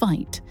himself to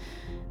fight.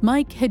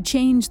 Mike had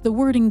changed the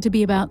wording to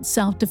be about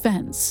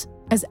self-defense,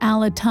 as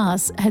Ala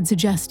Tuss had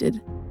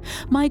suggested.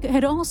 Mike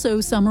had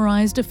also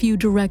summarized a few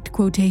direct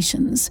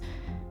quotations.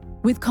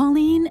 With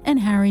Colleen and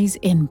Harry's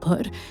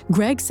input,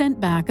 Greg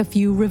sent back a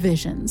few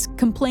revisions,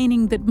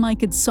 complaining that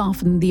Mike had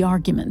softened the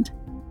argument.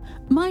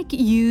 Mike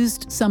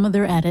used some of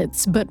their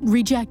edits, but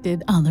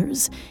rejected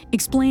others,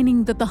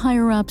 explaining that the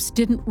higher-ups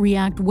didn't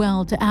react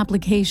well to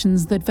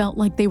applications that felt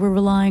like they were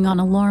relying on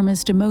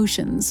alarmist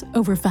emotions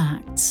over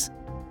facts.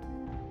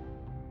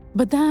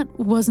 But that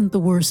wasn't the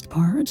worst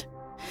part.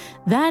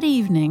 That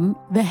evening,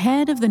 the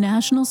head of the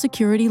National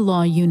Security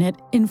Law Unit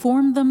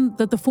informed them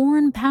that the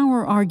foreign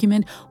power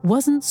argument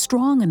wasn't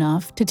strong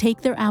enough to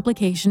take their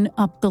application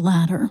up the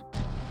ladder.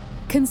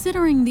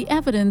 Considering the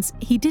evidence,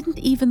 he didn't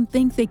even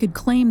think they could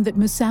claim that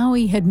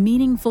Moussaoui had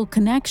meaningful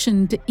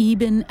connection to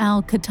Ibn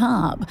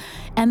al-Khattab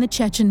and the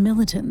Chechen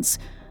militants.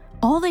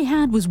 All they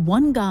had was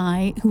one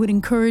guy who had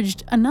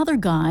encouraged another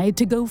guy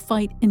to go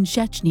fight in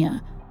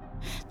Chechnya.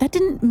 That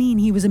didn't mean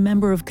he was a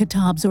member of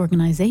Khattab's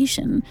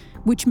organization,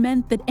 which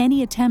meant that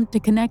any attempt to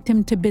connect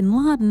him to bin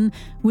Laden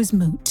was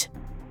moot.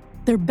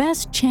 Their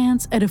best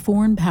chance at a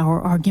foreign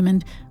power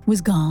argument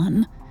was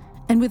gone,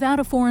 and without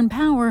a foreign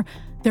power,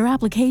 their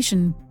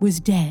application was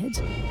dead.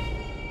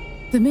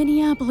 The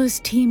Minneapolis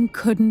team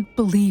couldn't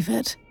believe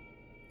it.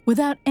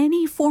 Without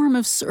any form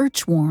of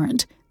search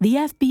warrant, the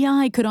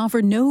FBI could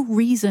offer no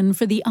reason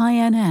for the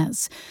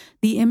INS,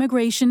 the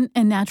Immigration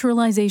and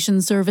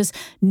Naturalization Service,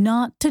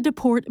 not to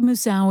deport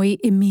Moussaoui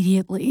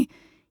immediately.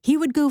 He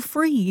would go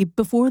free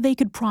before they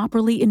could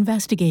properly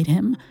investigate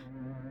him.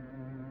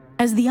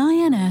 As the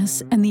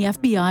INS and the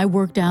FBI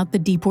worked out the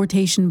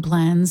deportation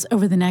plans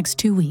over the next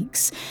 2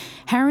 weeks,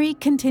 Harry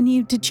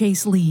continued to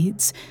chase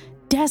leads,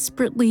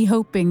 desperately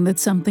hoping that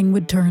something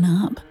would turn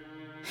up.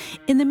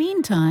 In the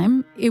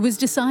meantime, it was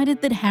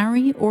decided that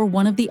Harry or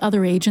one of the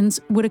other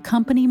agents would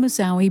accompany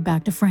Moussaoui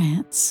back to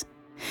France.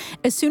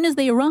 As soon as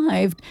they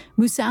arrived,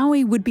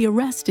 Moussaoui would be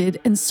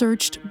arrested and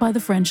searched by the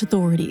French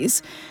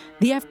authorities.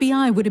 The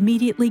FBI would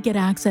immediately get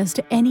access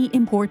to any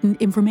important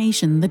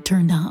information that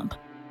turned up.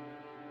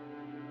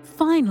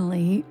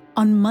 Finally,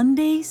 on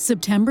Monday,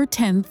 September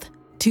 10th,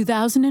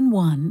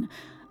 2001,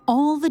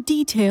 all the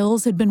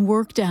details had been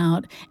worked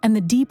out and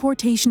the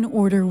deportation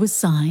order was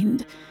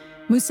signed.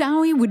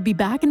 Moussaoui would be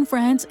back in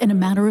France in a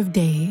matter of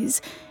days,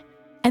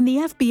 and the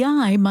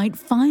FBI might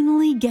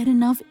finally get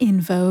enough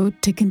info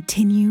to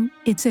continue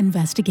its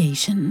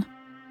investigation.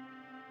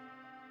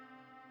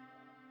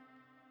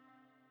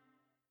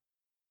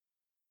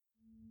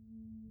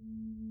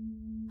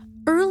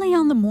 Early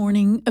on the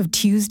morning of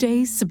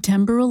Tuesday,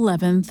 September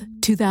 11th,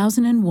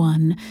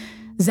 2001,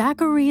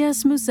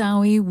 Zacarias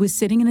Moussaoui was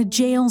sitting in a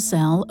jail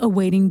cell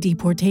awaiting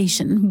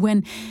deportation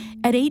when,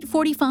 at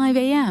 8:45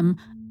 a.m.,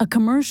 a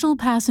commercial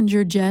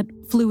passenger jet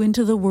flew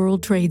into the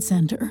World Trade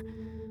Center,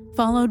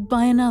 followed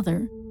by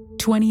another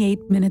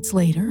 28 minutes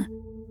later.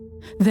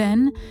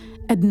 Then,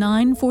 at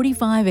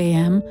 9:45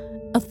 a.m.,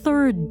 a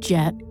third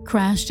jet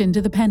crashed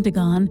into the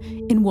Pentagon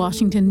in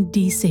Washington,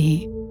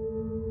 D.C.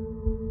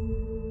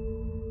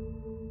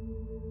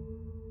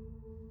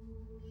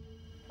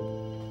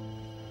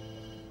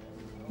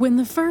 When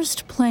the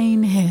first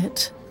plane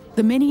hit,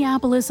 the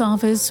Minneapolis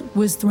office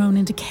was thrown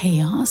into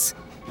chaos.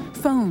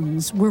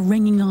 Phones were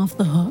ringing off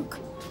the hook.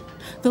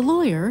 The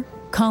lawyer,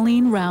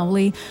 Colleen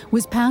Rowley,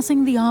 was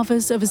passing the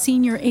office of a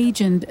senior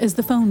agent as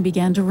the phone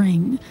began to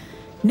ring.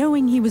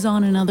 Knowing he was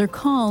on another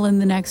call in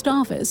the next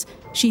office,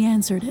 she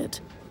answered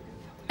it.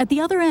 At the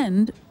other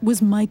end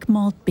was Mike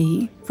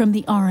Maltby from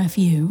the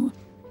RFU.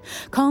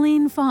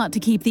 Colleen fought to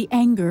keep the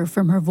anger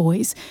from her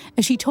voice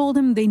as she told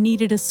him they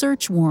needed a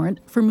search warrant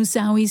for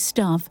Moussaoui's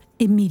stuff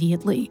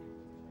immediately.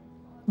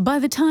 By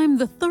the time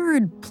the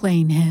third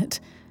plane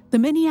hit, the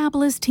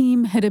Minneapolis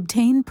team had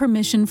obtained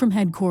permission from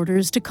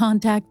headquarters to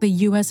contact the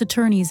U.S.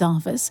 Attorney's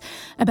Office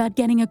about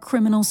getting a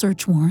criminal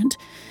search warrant.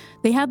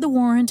 They had the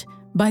warrant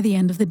by the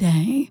end of the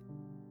day.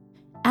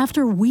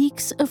 After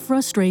weeks of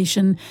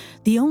frustration,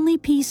 the only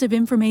piece of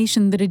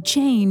information that had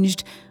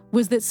changed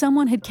was that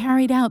someone had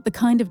carried out the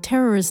kind of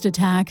terrorist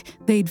attack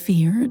they'd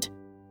feared.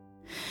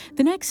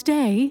 The next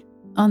day,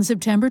 on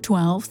September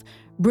 12th,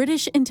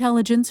 British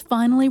intelligence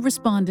finally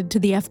responded to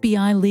the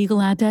FBI legal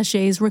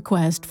attaché's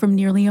request from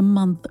nearly a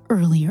month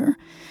earlier.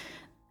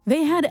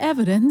 They had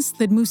evidence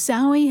that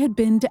Moussaoui had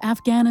been to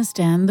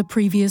Afghanistan the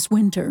previous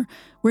winter,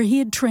 where he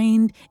had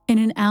trained in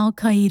an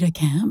al-Qaeda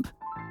camp.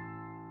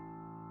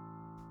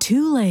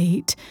 Too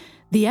late,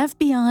 the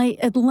FBI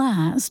at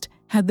last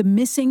had the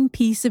missing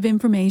piece of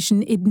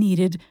information it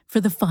needed for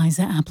the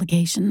FISA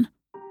application.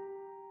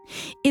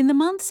 In the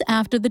months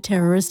after the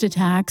terrorist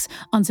attacks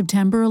on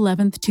September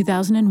 11,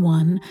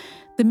 2001,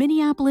 the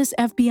Minneapolis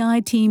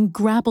FBI team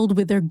grappled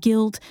with their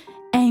guilt,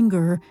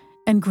 anger,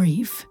 and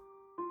grief.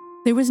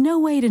 There was no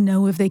way to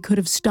know if they could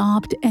have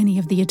stopped any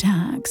of the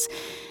attacks,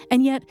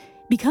 and yet,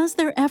 because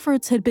their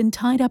efforts had been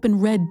tied up in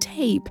red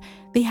tape,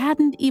 they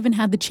hadn't even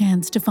had the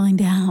chance to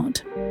find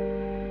out.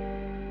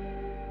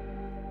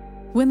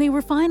 When they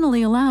were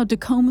finally allowed to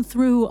comb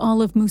through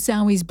all of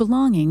Moussaoui's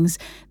belongings,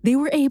 they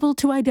were able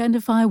to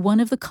identify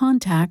one of the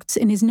contacts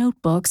in his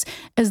notebooks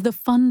as the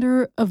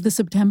funder of the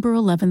September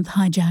 11th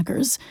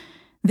hijackers.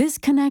 This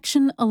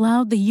connection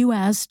allowed the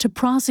U.S. to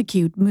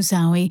prosecute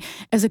Moussaoui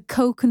as a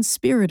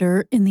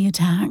co-conspirator in the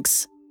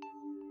attacks.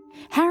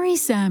 Harry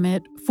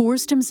Samet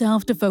forced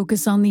himself to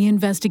focus on the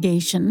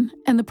investigation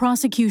and the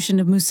prosecution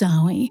of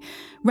Moussaoui,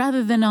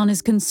 rather than on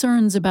his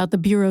concerns about the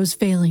Bureau's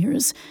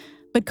failures.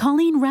 But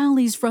Colleen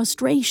Rowley's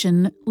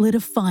frustration lit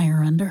a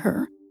fire under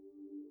her.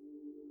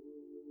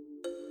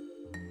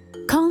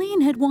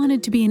 Colleen had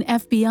wanted to be an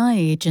FBI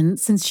agent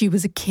since she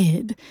was a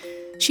kid.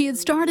 She had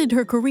started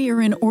her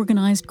career in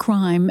organized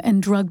crime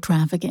and drug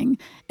trafficking,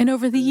 and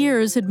over the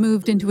years had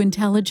moved into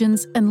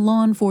intelligence and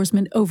law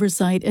enforcement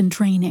oversight and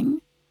training.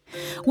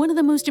 One of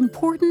the most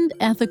important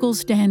ethical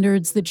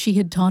standards that she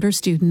had taught her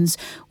students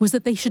was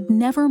that they should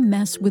never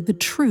mess with the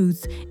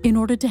truth in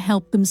order to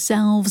help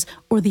themselves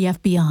or the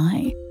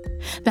FBI.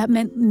 That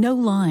meant no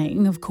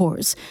lying, of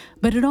course,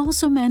 but it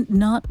also meant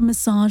not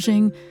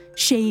massaging,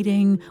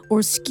 shading, or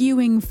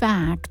skewing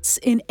facts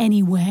in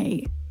any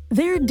way.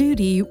 Their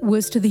duty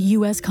was to the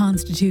U.S.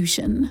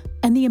 Constitution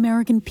and the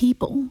American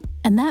people,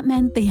 and that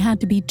meant they had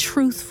to be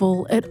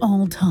truthful at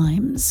all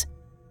times.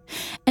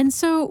 And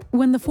so,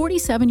 when the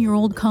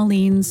 47-year-old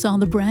Colleen saw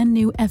the brand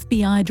new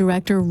FBI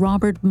director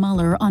Robert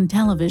Mueller on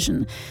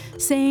television,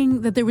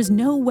 saying that there was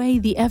no way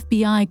the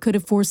FBI could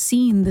have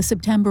foreseen the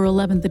September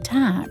 11th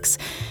attacks,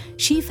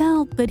 she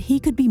felt that he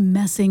could be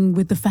messing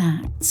with the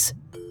facts.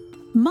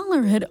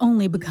 Mueller had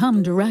only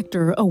become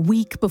director a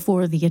week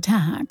before the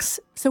attacks,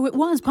 so it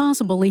was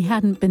possible he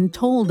hadn't been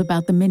told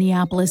about the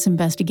Minneapolis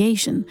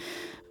investigation.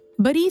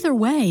 But either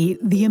way,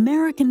 the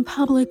American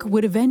public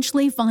would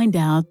eventually find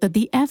out that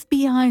the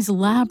FBI's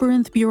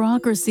labyrinth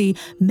bureaucracy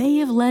may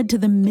have led to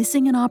them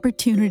missing an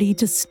opportunity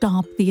to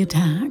stop the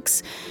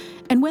attacks.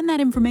 And when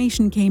that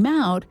information came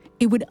out,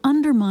 it would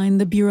undermine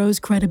the Bureau's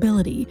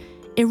credibility,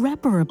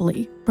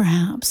 irreparably,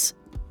 perhaps.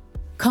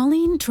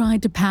 Colleen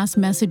tried to pass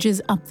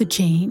messages up the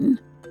chain.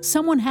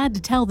 Someone had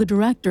to tell the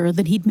director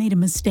that he'd made a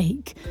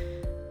mistake.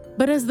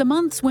 But as the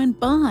months went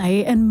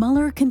by and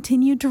Mueller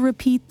continued to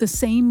repeat the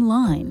same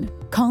line,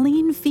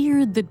 Colleen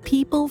feared that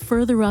people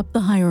further up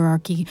the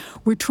hierarchy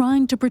were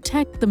trying to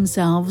protect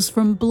themselves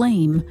from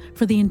blame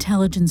for the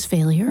intelligence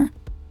failure.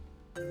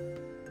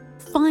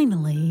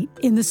 Finally,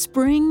 in the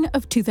spring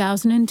of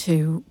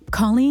 2002,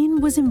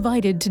 Colleen was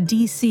invited to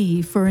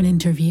D.C. for an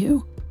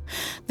interview.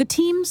 The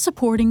team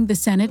supporting the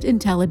Senate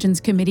Intelligence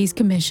Committee's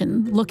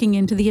commission looking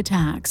into the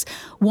attacks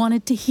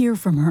wanted to hear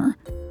from her.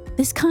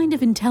 This kind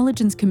of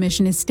intelligence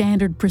commission is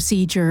standard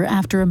procedure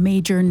after a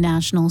major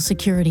national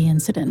security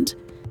incident.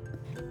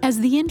 As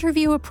the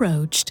interview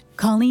approached,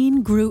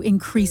 Colleen grew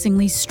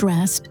increasingly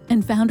stressed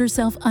and found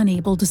herself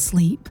unable to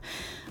sleep.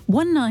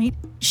 One night,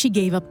 she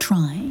gave up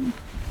trying.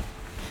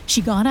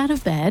 She got out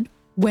of bed,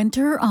 went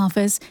to her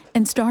office,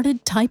 and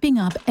started typing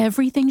up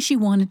everything she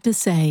wanted to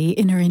say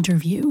in her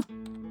interview.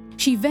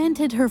 She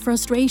vented her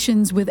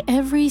frustrations with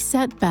every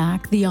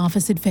setback the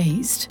office had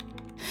faced.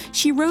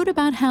 She wrote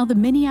about how the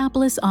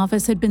Minneapolis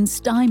office had been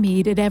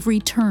stymied at every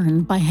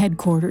turn by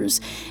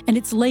headquarters and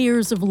its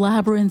layers of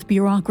labyrinth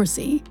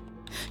bureaucracy.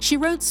 She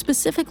wrote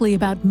specifically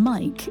about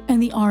Mike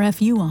and the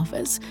RFU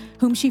office,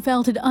 whom she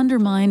felt had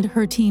undermined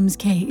her team's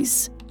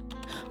case.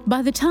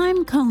 By the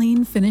time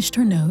Colleen finished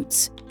her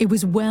notes, it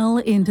was well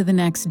into the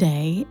next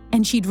day,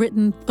 and she'd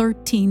written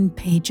 13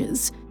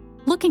 pages.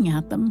 Looking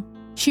at them,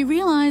 she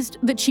realized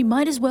that she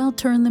might as well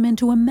turn them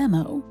into a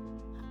memo.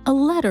 A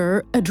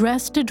letter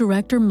addressed to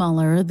Director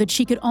Mueller that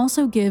she could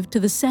also give to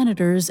the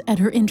senators at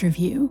her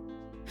interview.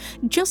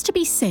 Just to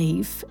be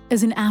safe,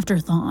 as an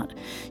afterthought,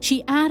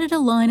 she added a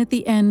line at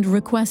the end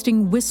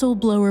requesting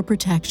whistleblower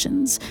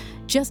protections,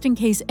 just in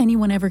case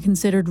anyone ever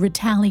considered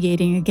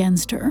retaliating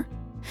against her.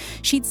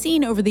 She'd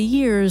seen over the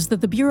years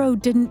that the Bureau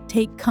didn't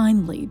take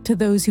kindly to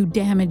those who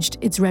damaged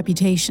its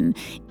reputation,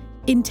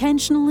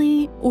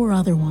 intentionally or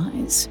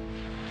otherwise.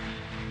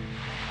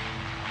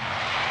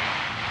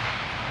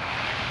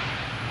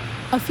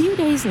 A few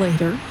days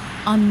later,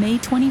 on May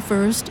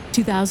 21,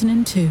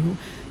 2002,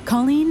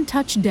 Colleen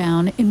touched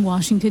down in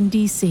Washington,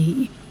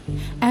 D.C.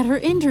 At her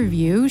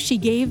interview, she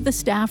gave the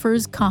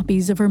staffers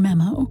copies of her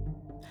memo.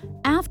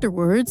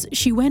 Afterwards,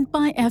 she went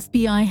by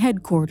FBI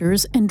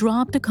headquarters and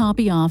dropped a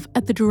copy off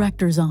at the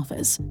director's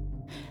office.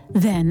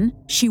 Then,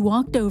 she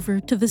walked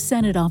over to the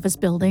Senate office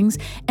buildings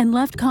and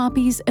left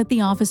copies at the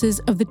offices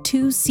of the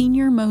two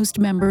senior-most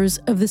members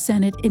of the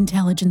Senate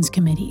Intelligence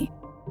Committee.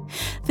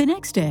 The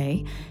next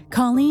day,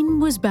 Colleen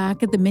was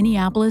back at the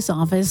Minneapolis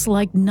office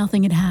like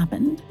nothing had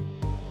happened.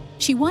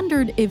 She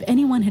wondered if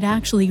anyone had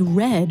actually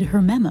read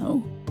her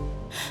memo.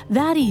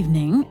 That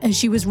evening, as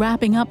she was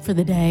wrapping up for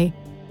the day,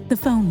 the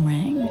phone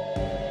rang.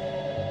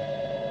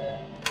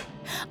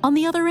 On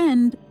the other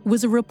end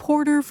was a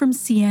reporter from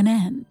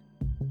CNN.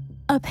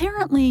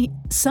 Apparently,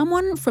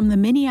 someone from the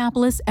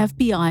Minneapolis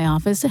FBI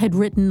office had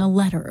written a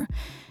letter,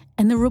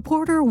 and the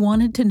reporter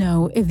wanted to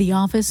know if the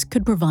office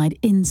could provide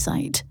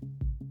insight.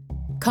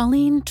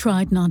 Colleen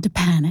tried not to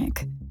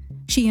panic.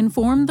 She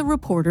informed the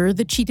reporter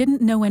that she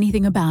didn't know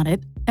anything about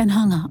it and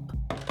hung up.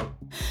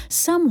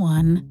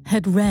 Someone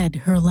had read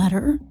her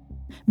letter.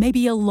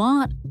 Maybe a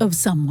lot of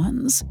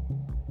someone's.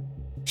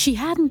 She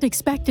hadn't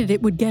expected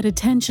it would get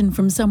attention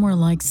from somewhere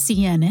like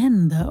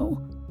CNN,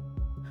 though.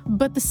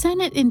 But the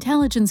Senate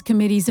Intelligence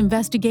Committee's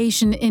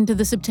investigation into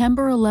the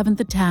September 11th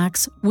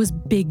attacks was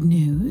big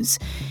news.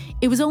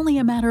 It was only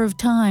a matter of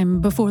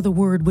time before the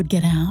word would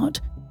get out.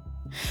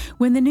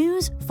 When the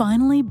news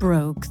finally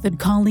broke that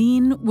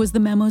Colleen was the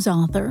memo's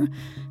author,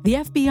 the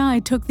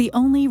FBI took the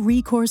only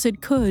recourse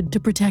it could to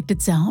protect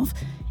itself.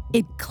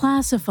 It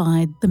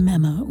classified the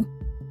memo.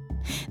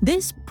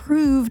 This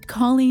proved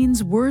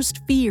Colleen's worst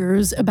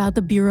fears about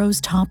the Bureau's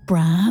top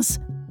brass.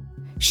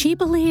 She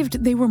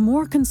believed they were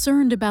more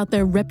concerned about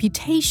their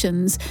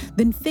reputations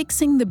than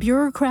fixing the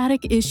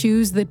bureaucratic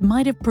issues that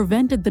might have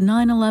prevented the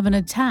 9/11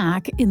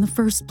 attack in the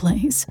first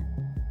place.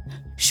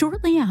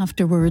 Shortly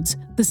afterwards,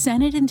 the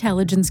Senate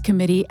Intelligence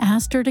Committee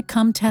asked her to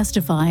come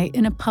testify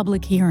in a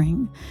public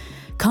hearing.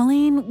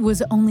 Colleen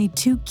was only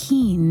too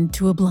keen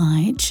to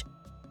oblige.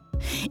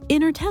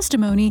 In her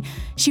testimony,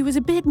 she was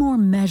a bit more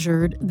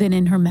measured than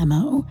in her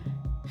memo.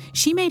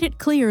 She made it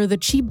clear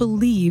that she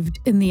believed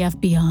in the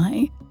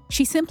FBI.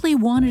 She simply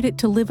wanted it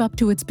to live up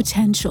to its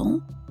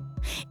potential.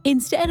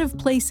 Instead of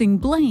placing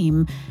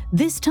blame,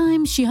 this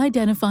time she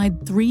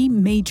identified 3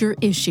 major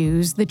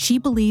issues that she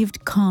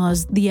believed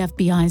caused the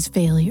FBI's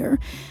failure,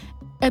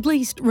 at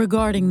least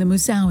regarding the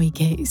Moussaoui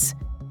case.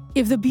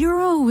 If the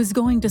Bureau was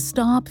going to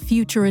stop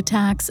future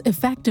attacks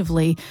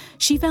effectively,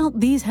 she felt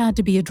these had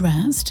to be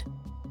addressed.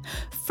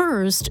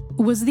 First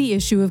was the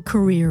issue of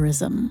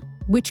careerism,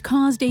 which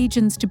caused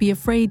agents to be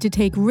afraid to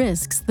take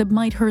risks that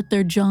might hurt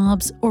their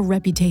jobs or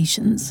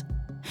reputations.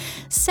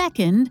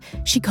 Second,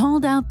 she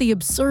called out the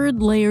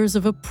absurd layers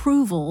of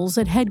approvals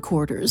at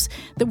headquarters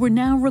that were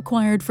now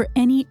required for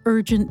any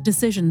urgent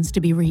decisions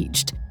to be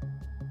reached.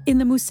 In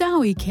the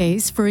Moussaoui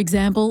case, for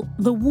example,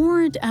 the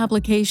warrant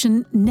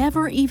application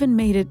never even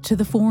made it to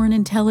the Foreign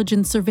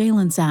Intelligence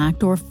Surveillance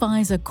Act or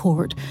FISA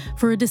court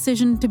for a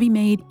decision to be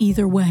made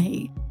either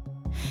way.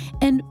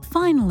 And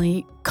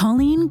finally,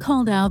 Colleen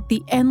called out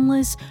the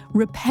endless,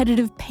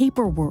 repetitive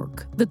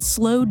paperwork that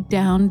slowed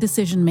down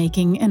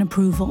decision-making and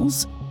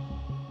approvals.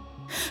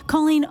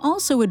 Colleen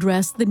also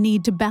addressed the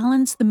need to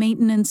balance the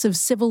maintenance of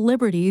civil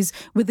liberties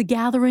with the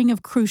gathering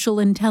of crucial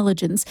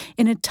intelligence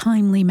in a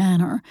timely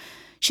manner.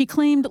 She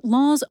claimed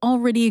laws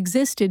already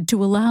existed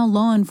to allow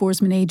law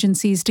enforcement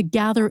agencies to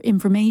gather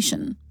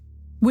information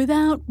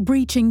without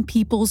breaching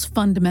people's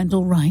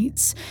fundamental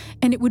rights,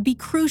 and it would be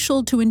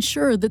crucial to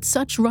ensure that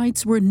such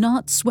rights were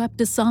not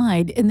swept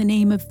aside in the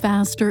name of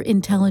faster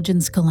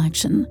intelligence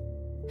collection.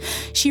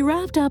 She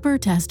wrapped up her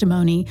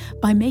testimony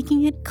by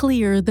making it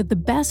clear that the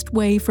best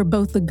way for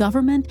both the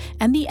government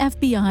and the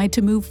FBI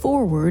to move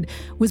forward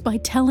was by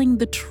telling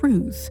the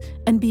truth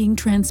and being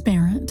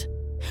transparent.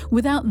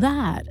 Without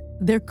that,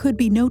 there could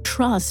be no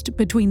trust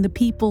between the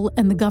people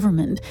and the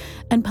government,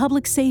 and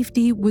public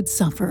safety would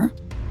suffer.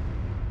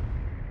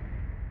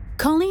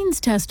 Colleen's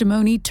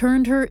testimony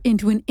turned her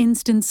into an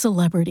instant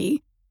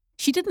celebrity.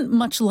 She didn't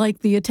much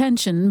like the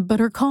attention, but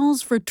her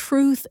calls for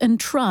truth and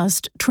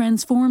trust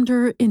transformed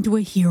her into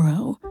a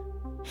hero.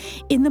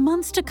 In the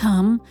months to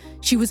come,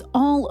 she was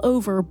all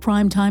over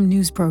primetime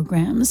news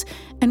programs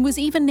and was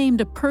even named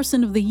a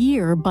Person of the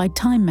Year by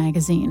Time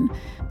magazine.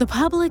 The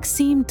public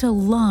seemed to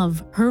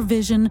love her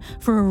vision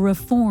for a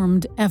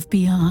reformed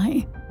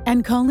FBI.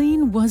 And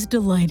Colleen was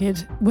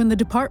delighted when the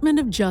Department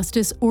of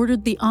Justice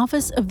ordered the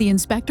Office of the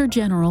Inspector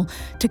General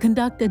to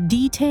conduct a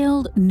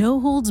detailed,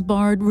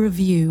 no-holds-barred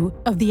review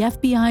of the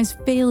FBI's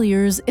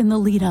failures in the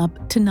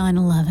lead-up to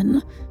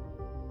 9/11.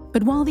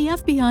 But while the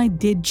FBI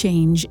did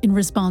change in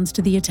response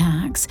to the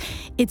attacks,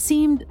 it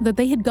seemed that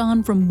they had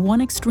gone from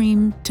one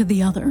extreme to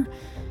the other.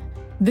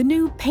 The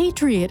new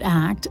Patriot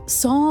Act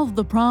solved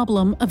the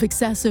problem of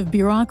excessive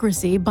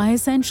bureaucracy by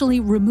essentially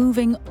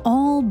removing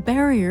all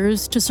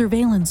barriers to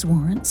surveillance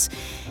warrants.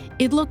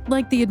 It looked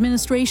like the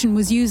administration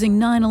was using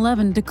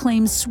 9/11 to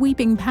claim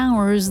sweeping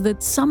powers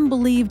that some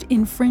believed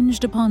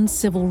infringed upon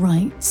civil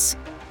rights.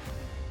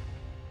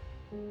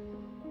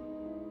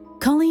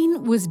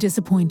 Colleen was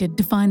disappointed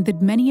to find that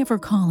many of her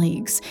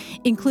colleagues,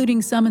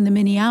 including some in the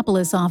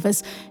Minneapolis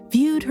office,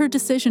 viewed her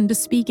decision to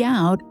speak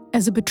out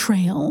as a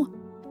betrayal.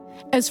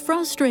 As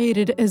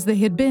frustrated as they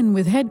had been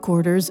with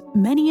headquarters,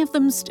 many of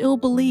them still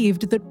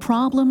believed that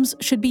problems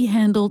should be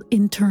handled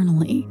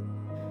internally.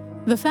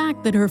 The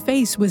fact that her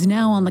face was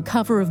now on the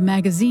cover of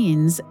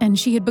magazines and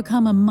she had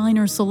become a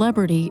minor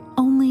celebrity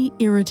only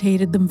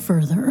irritated them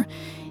further.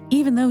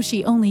 Even though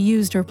she only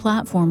used her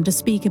platform to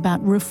speak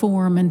about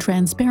reform and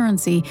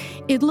transparency,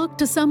 it looked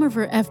to some of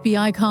her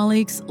FBI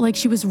colleagues like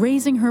she was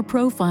raising her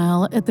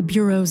profile at the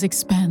Bureau's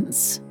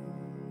expense.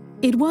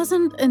 It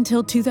wasn't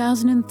until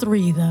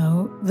 2003,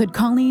 though, that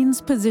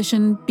Colleen's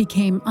position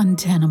became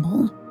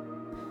untenable.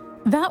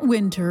 That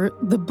winter,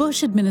 the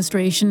Bush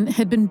administration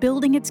had been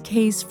building its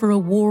case for a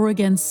war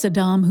against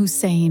Saddam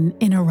Hussein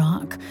in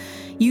Iraq,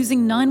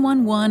 using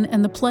 9/11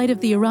 and the plight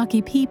of the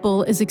Iraqi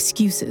people as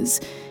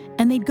excuses,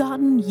 and they'd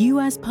gotten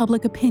U.S.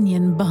 public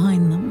opinion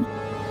behind them.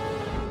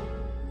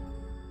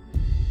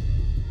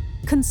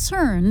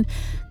 Concerned,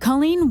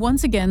 Colleen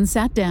once again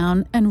sat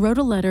down and wrote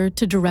a letter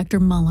to Director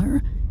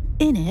Mueller.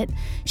 In it,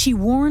 she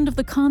warned of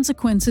the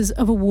consequences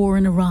of a war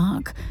in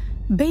Iraq.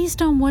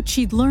 Based on what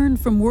she'd learned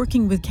from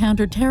working with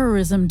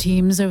counterterrorism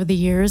teams over the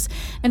years,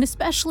 and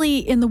especially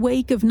in the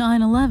wake of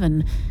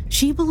 9/11,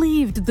 she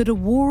believed that a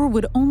war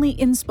would only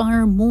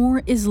inspire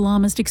more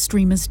Islamist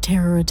extremist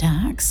terror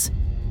attacks.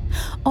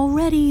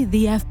 Already,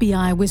 the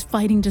FBI was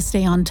fighting to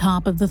stay on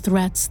top of the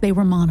threats they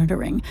were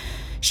monitoring.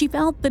 She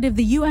felt that if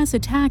the U.S.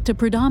 attacked a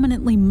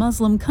predominantly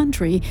Muslim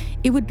country,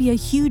 it would be a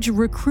huge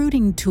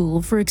recruiting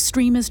tool for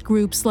extremist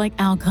groups like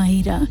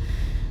Al-Qaeda.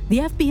 The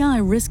FBI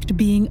risked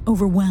being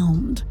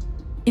overwhelmed.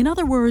 In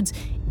other words,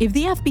 if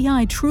the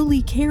FBI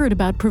truly cared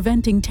about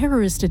preventing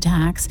terrorist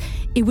attacks,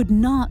 it would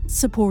not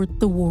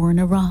support the war in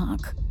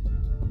Iraq.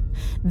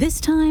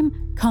 This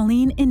time,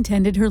 Colleen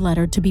intended her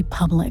letter to be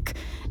public.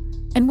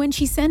 And when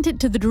she sent it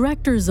to the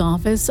director's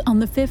office on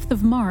the 5th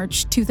of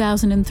March,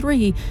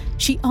 2003,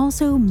 she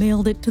also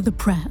mailed it to the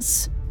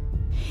press.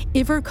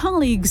 If her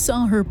colleagues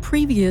saw her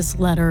previous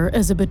letter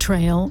as a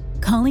betrayal,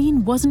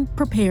 Colleen wasn't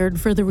prepared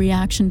for the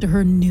reaction to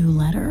her new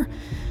letter.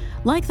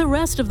 Like the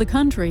rest of the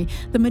country,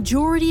 the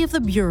majority of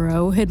the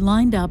Bureau had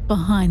lined up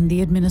behind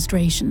the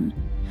administration.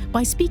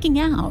 By speaking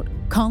out,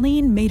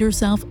 Colleen made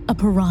herself a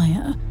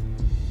pariah.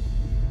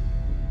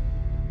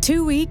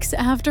 2 weeks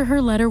after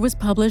her letter was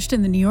published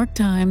in the New York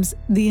Times,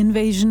 the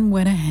invasion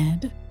went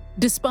ahead,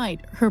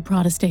 despite her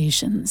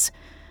protestations.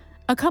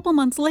 A couple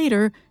months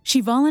later,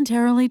 she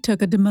voluntarily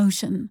took a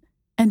demotion.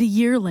 And a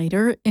year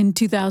later, in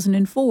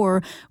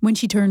 2004, when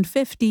she turned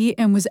 50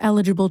 and was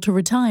eligible to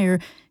retire,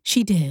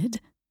 she did.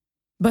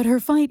 But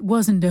her fight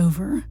wasn't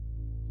over.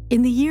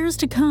 In the years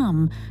to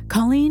come,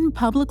 Colleen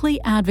publicly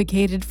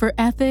advocated for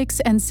ethics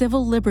and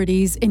civil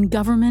liberties in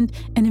government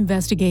and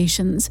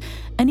investigations,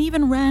 and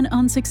even ran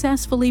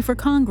unsuccessfully for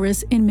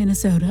Congress in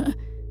Minnesota.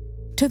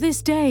 To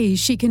this day,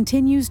 she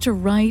continues to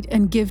write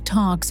and give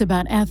talks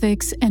about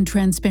ethics and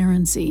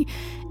transparency,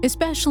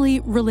 especially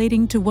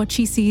relating to what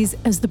she sees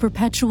as the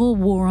perpetual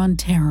war on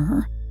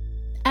terror.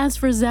 As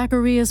for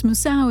Zacarias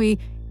Moussaoui,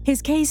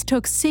 his case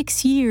took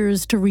 6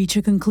 years to reach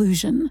a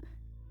conclusion.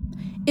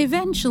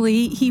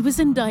 Eventually, he was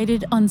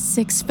indicted on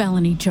 6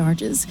 felony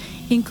charges,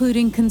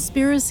 including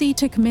conspiracy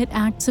to commit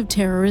acts of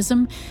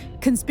terrorism,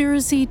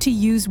 conspiracy to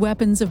use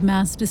weapons of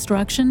mass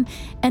destruction,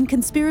 and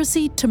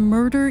conspiracy to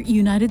murder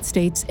United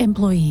States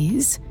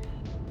employees.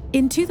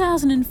 In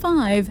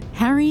 2005,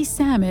 Harry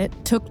Samit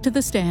took to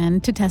the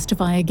stand to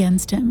testify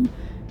against him.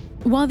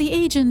 While the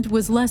agent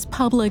was less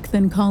public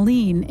than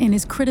Colleen in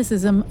his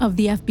criticism of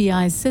the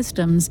FBI's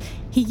systems,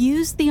 he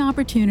used the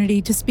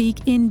opportunity to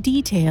speak in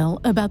detail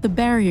about the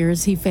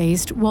barriers he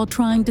faced while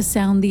trying to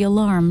sound the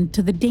alarm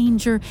to the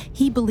danger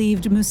he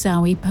believed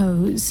Moussaoui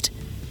posed.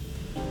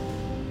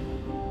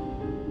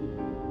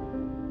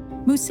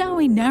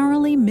 Moussaoui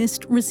narrowly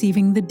missed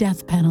receiving the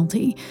death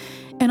penalty,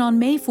 and on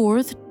May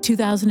 4,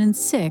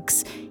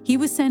 2006, he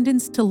was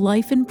sentenced to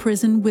life in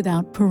prison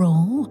without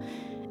parole.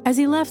 As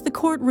he left the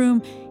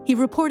courtroom, he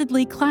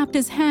reportedly clapped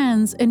his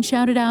hands and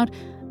shouted out,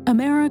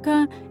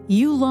 "America,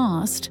 you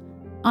lost.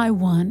 I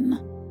won."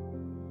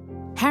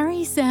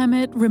 Harry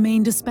Samit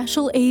remained a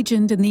special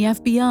agent in the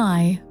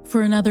FBI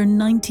for another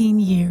 19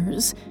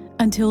 years,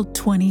 until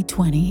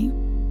 2020.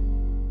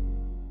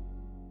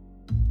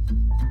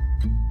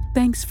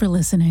 Thanks for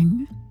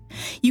listening.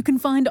 You can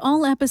find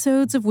all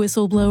episodes of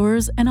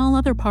Whistleblowers and all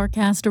other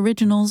Parcast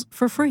originals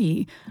for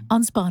free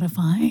on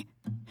Spotify.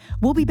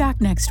 We'll be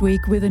back next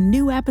week with a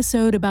new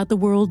episode about the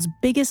world's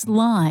biggest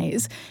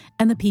lies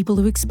and the people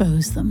who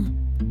expose them.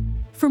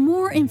 For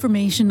more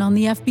information on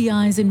the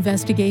FBI's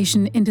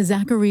investigation into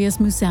Zacarias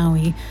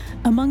Moussaoui,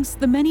 amongst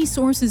the many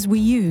sources we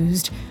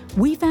used,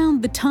 we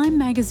found the Time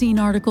magazine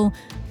article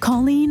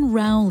Colleen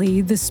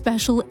Rowley, the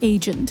Special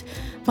Agent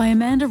by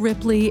Amanda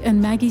Ripley and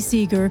Maggie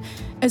Seeger,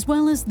 as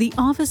well as the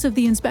Office of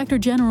the Inspector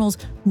General's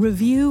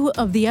review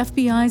of the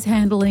FBI's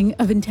handling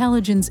of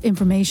intelligence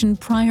information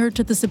prior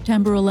to the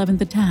September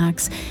 11th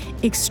attacks,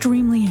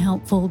 extremely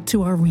helpful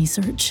to our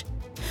research.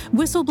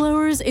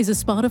 Whistleblowers is a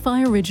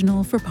Spotify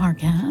original for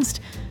Parcast,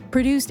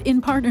 produced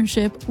in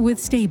partnership with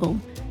Stable,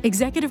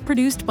 executive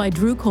produced by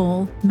Drew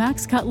Cole,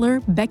 Max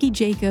Cutler, Becky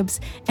Jacobs,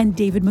 and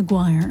David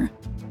McGuire.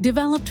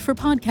 Developed for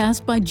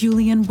podcast by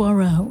Julian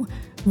Boireau,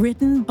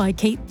 written by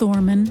Kate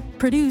Thorman,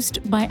 produced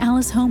by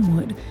Alice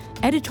Homewood,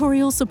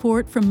 editorial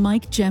support from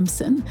Mike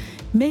Jemson,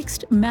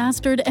 mixed,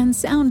 mastered, and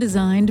sound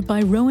designed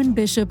by Rowan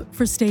Bishop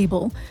for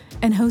Stable,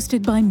 and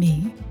hosted by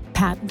me,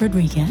 Pat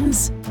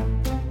Rodriguez.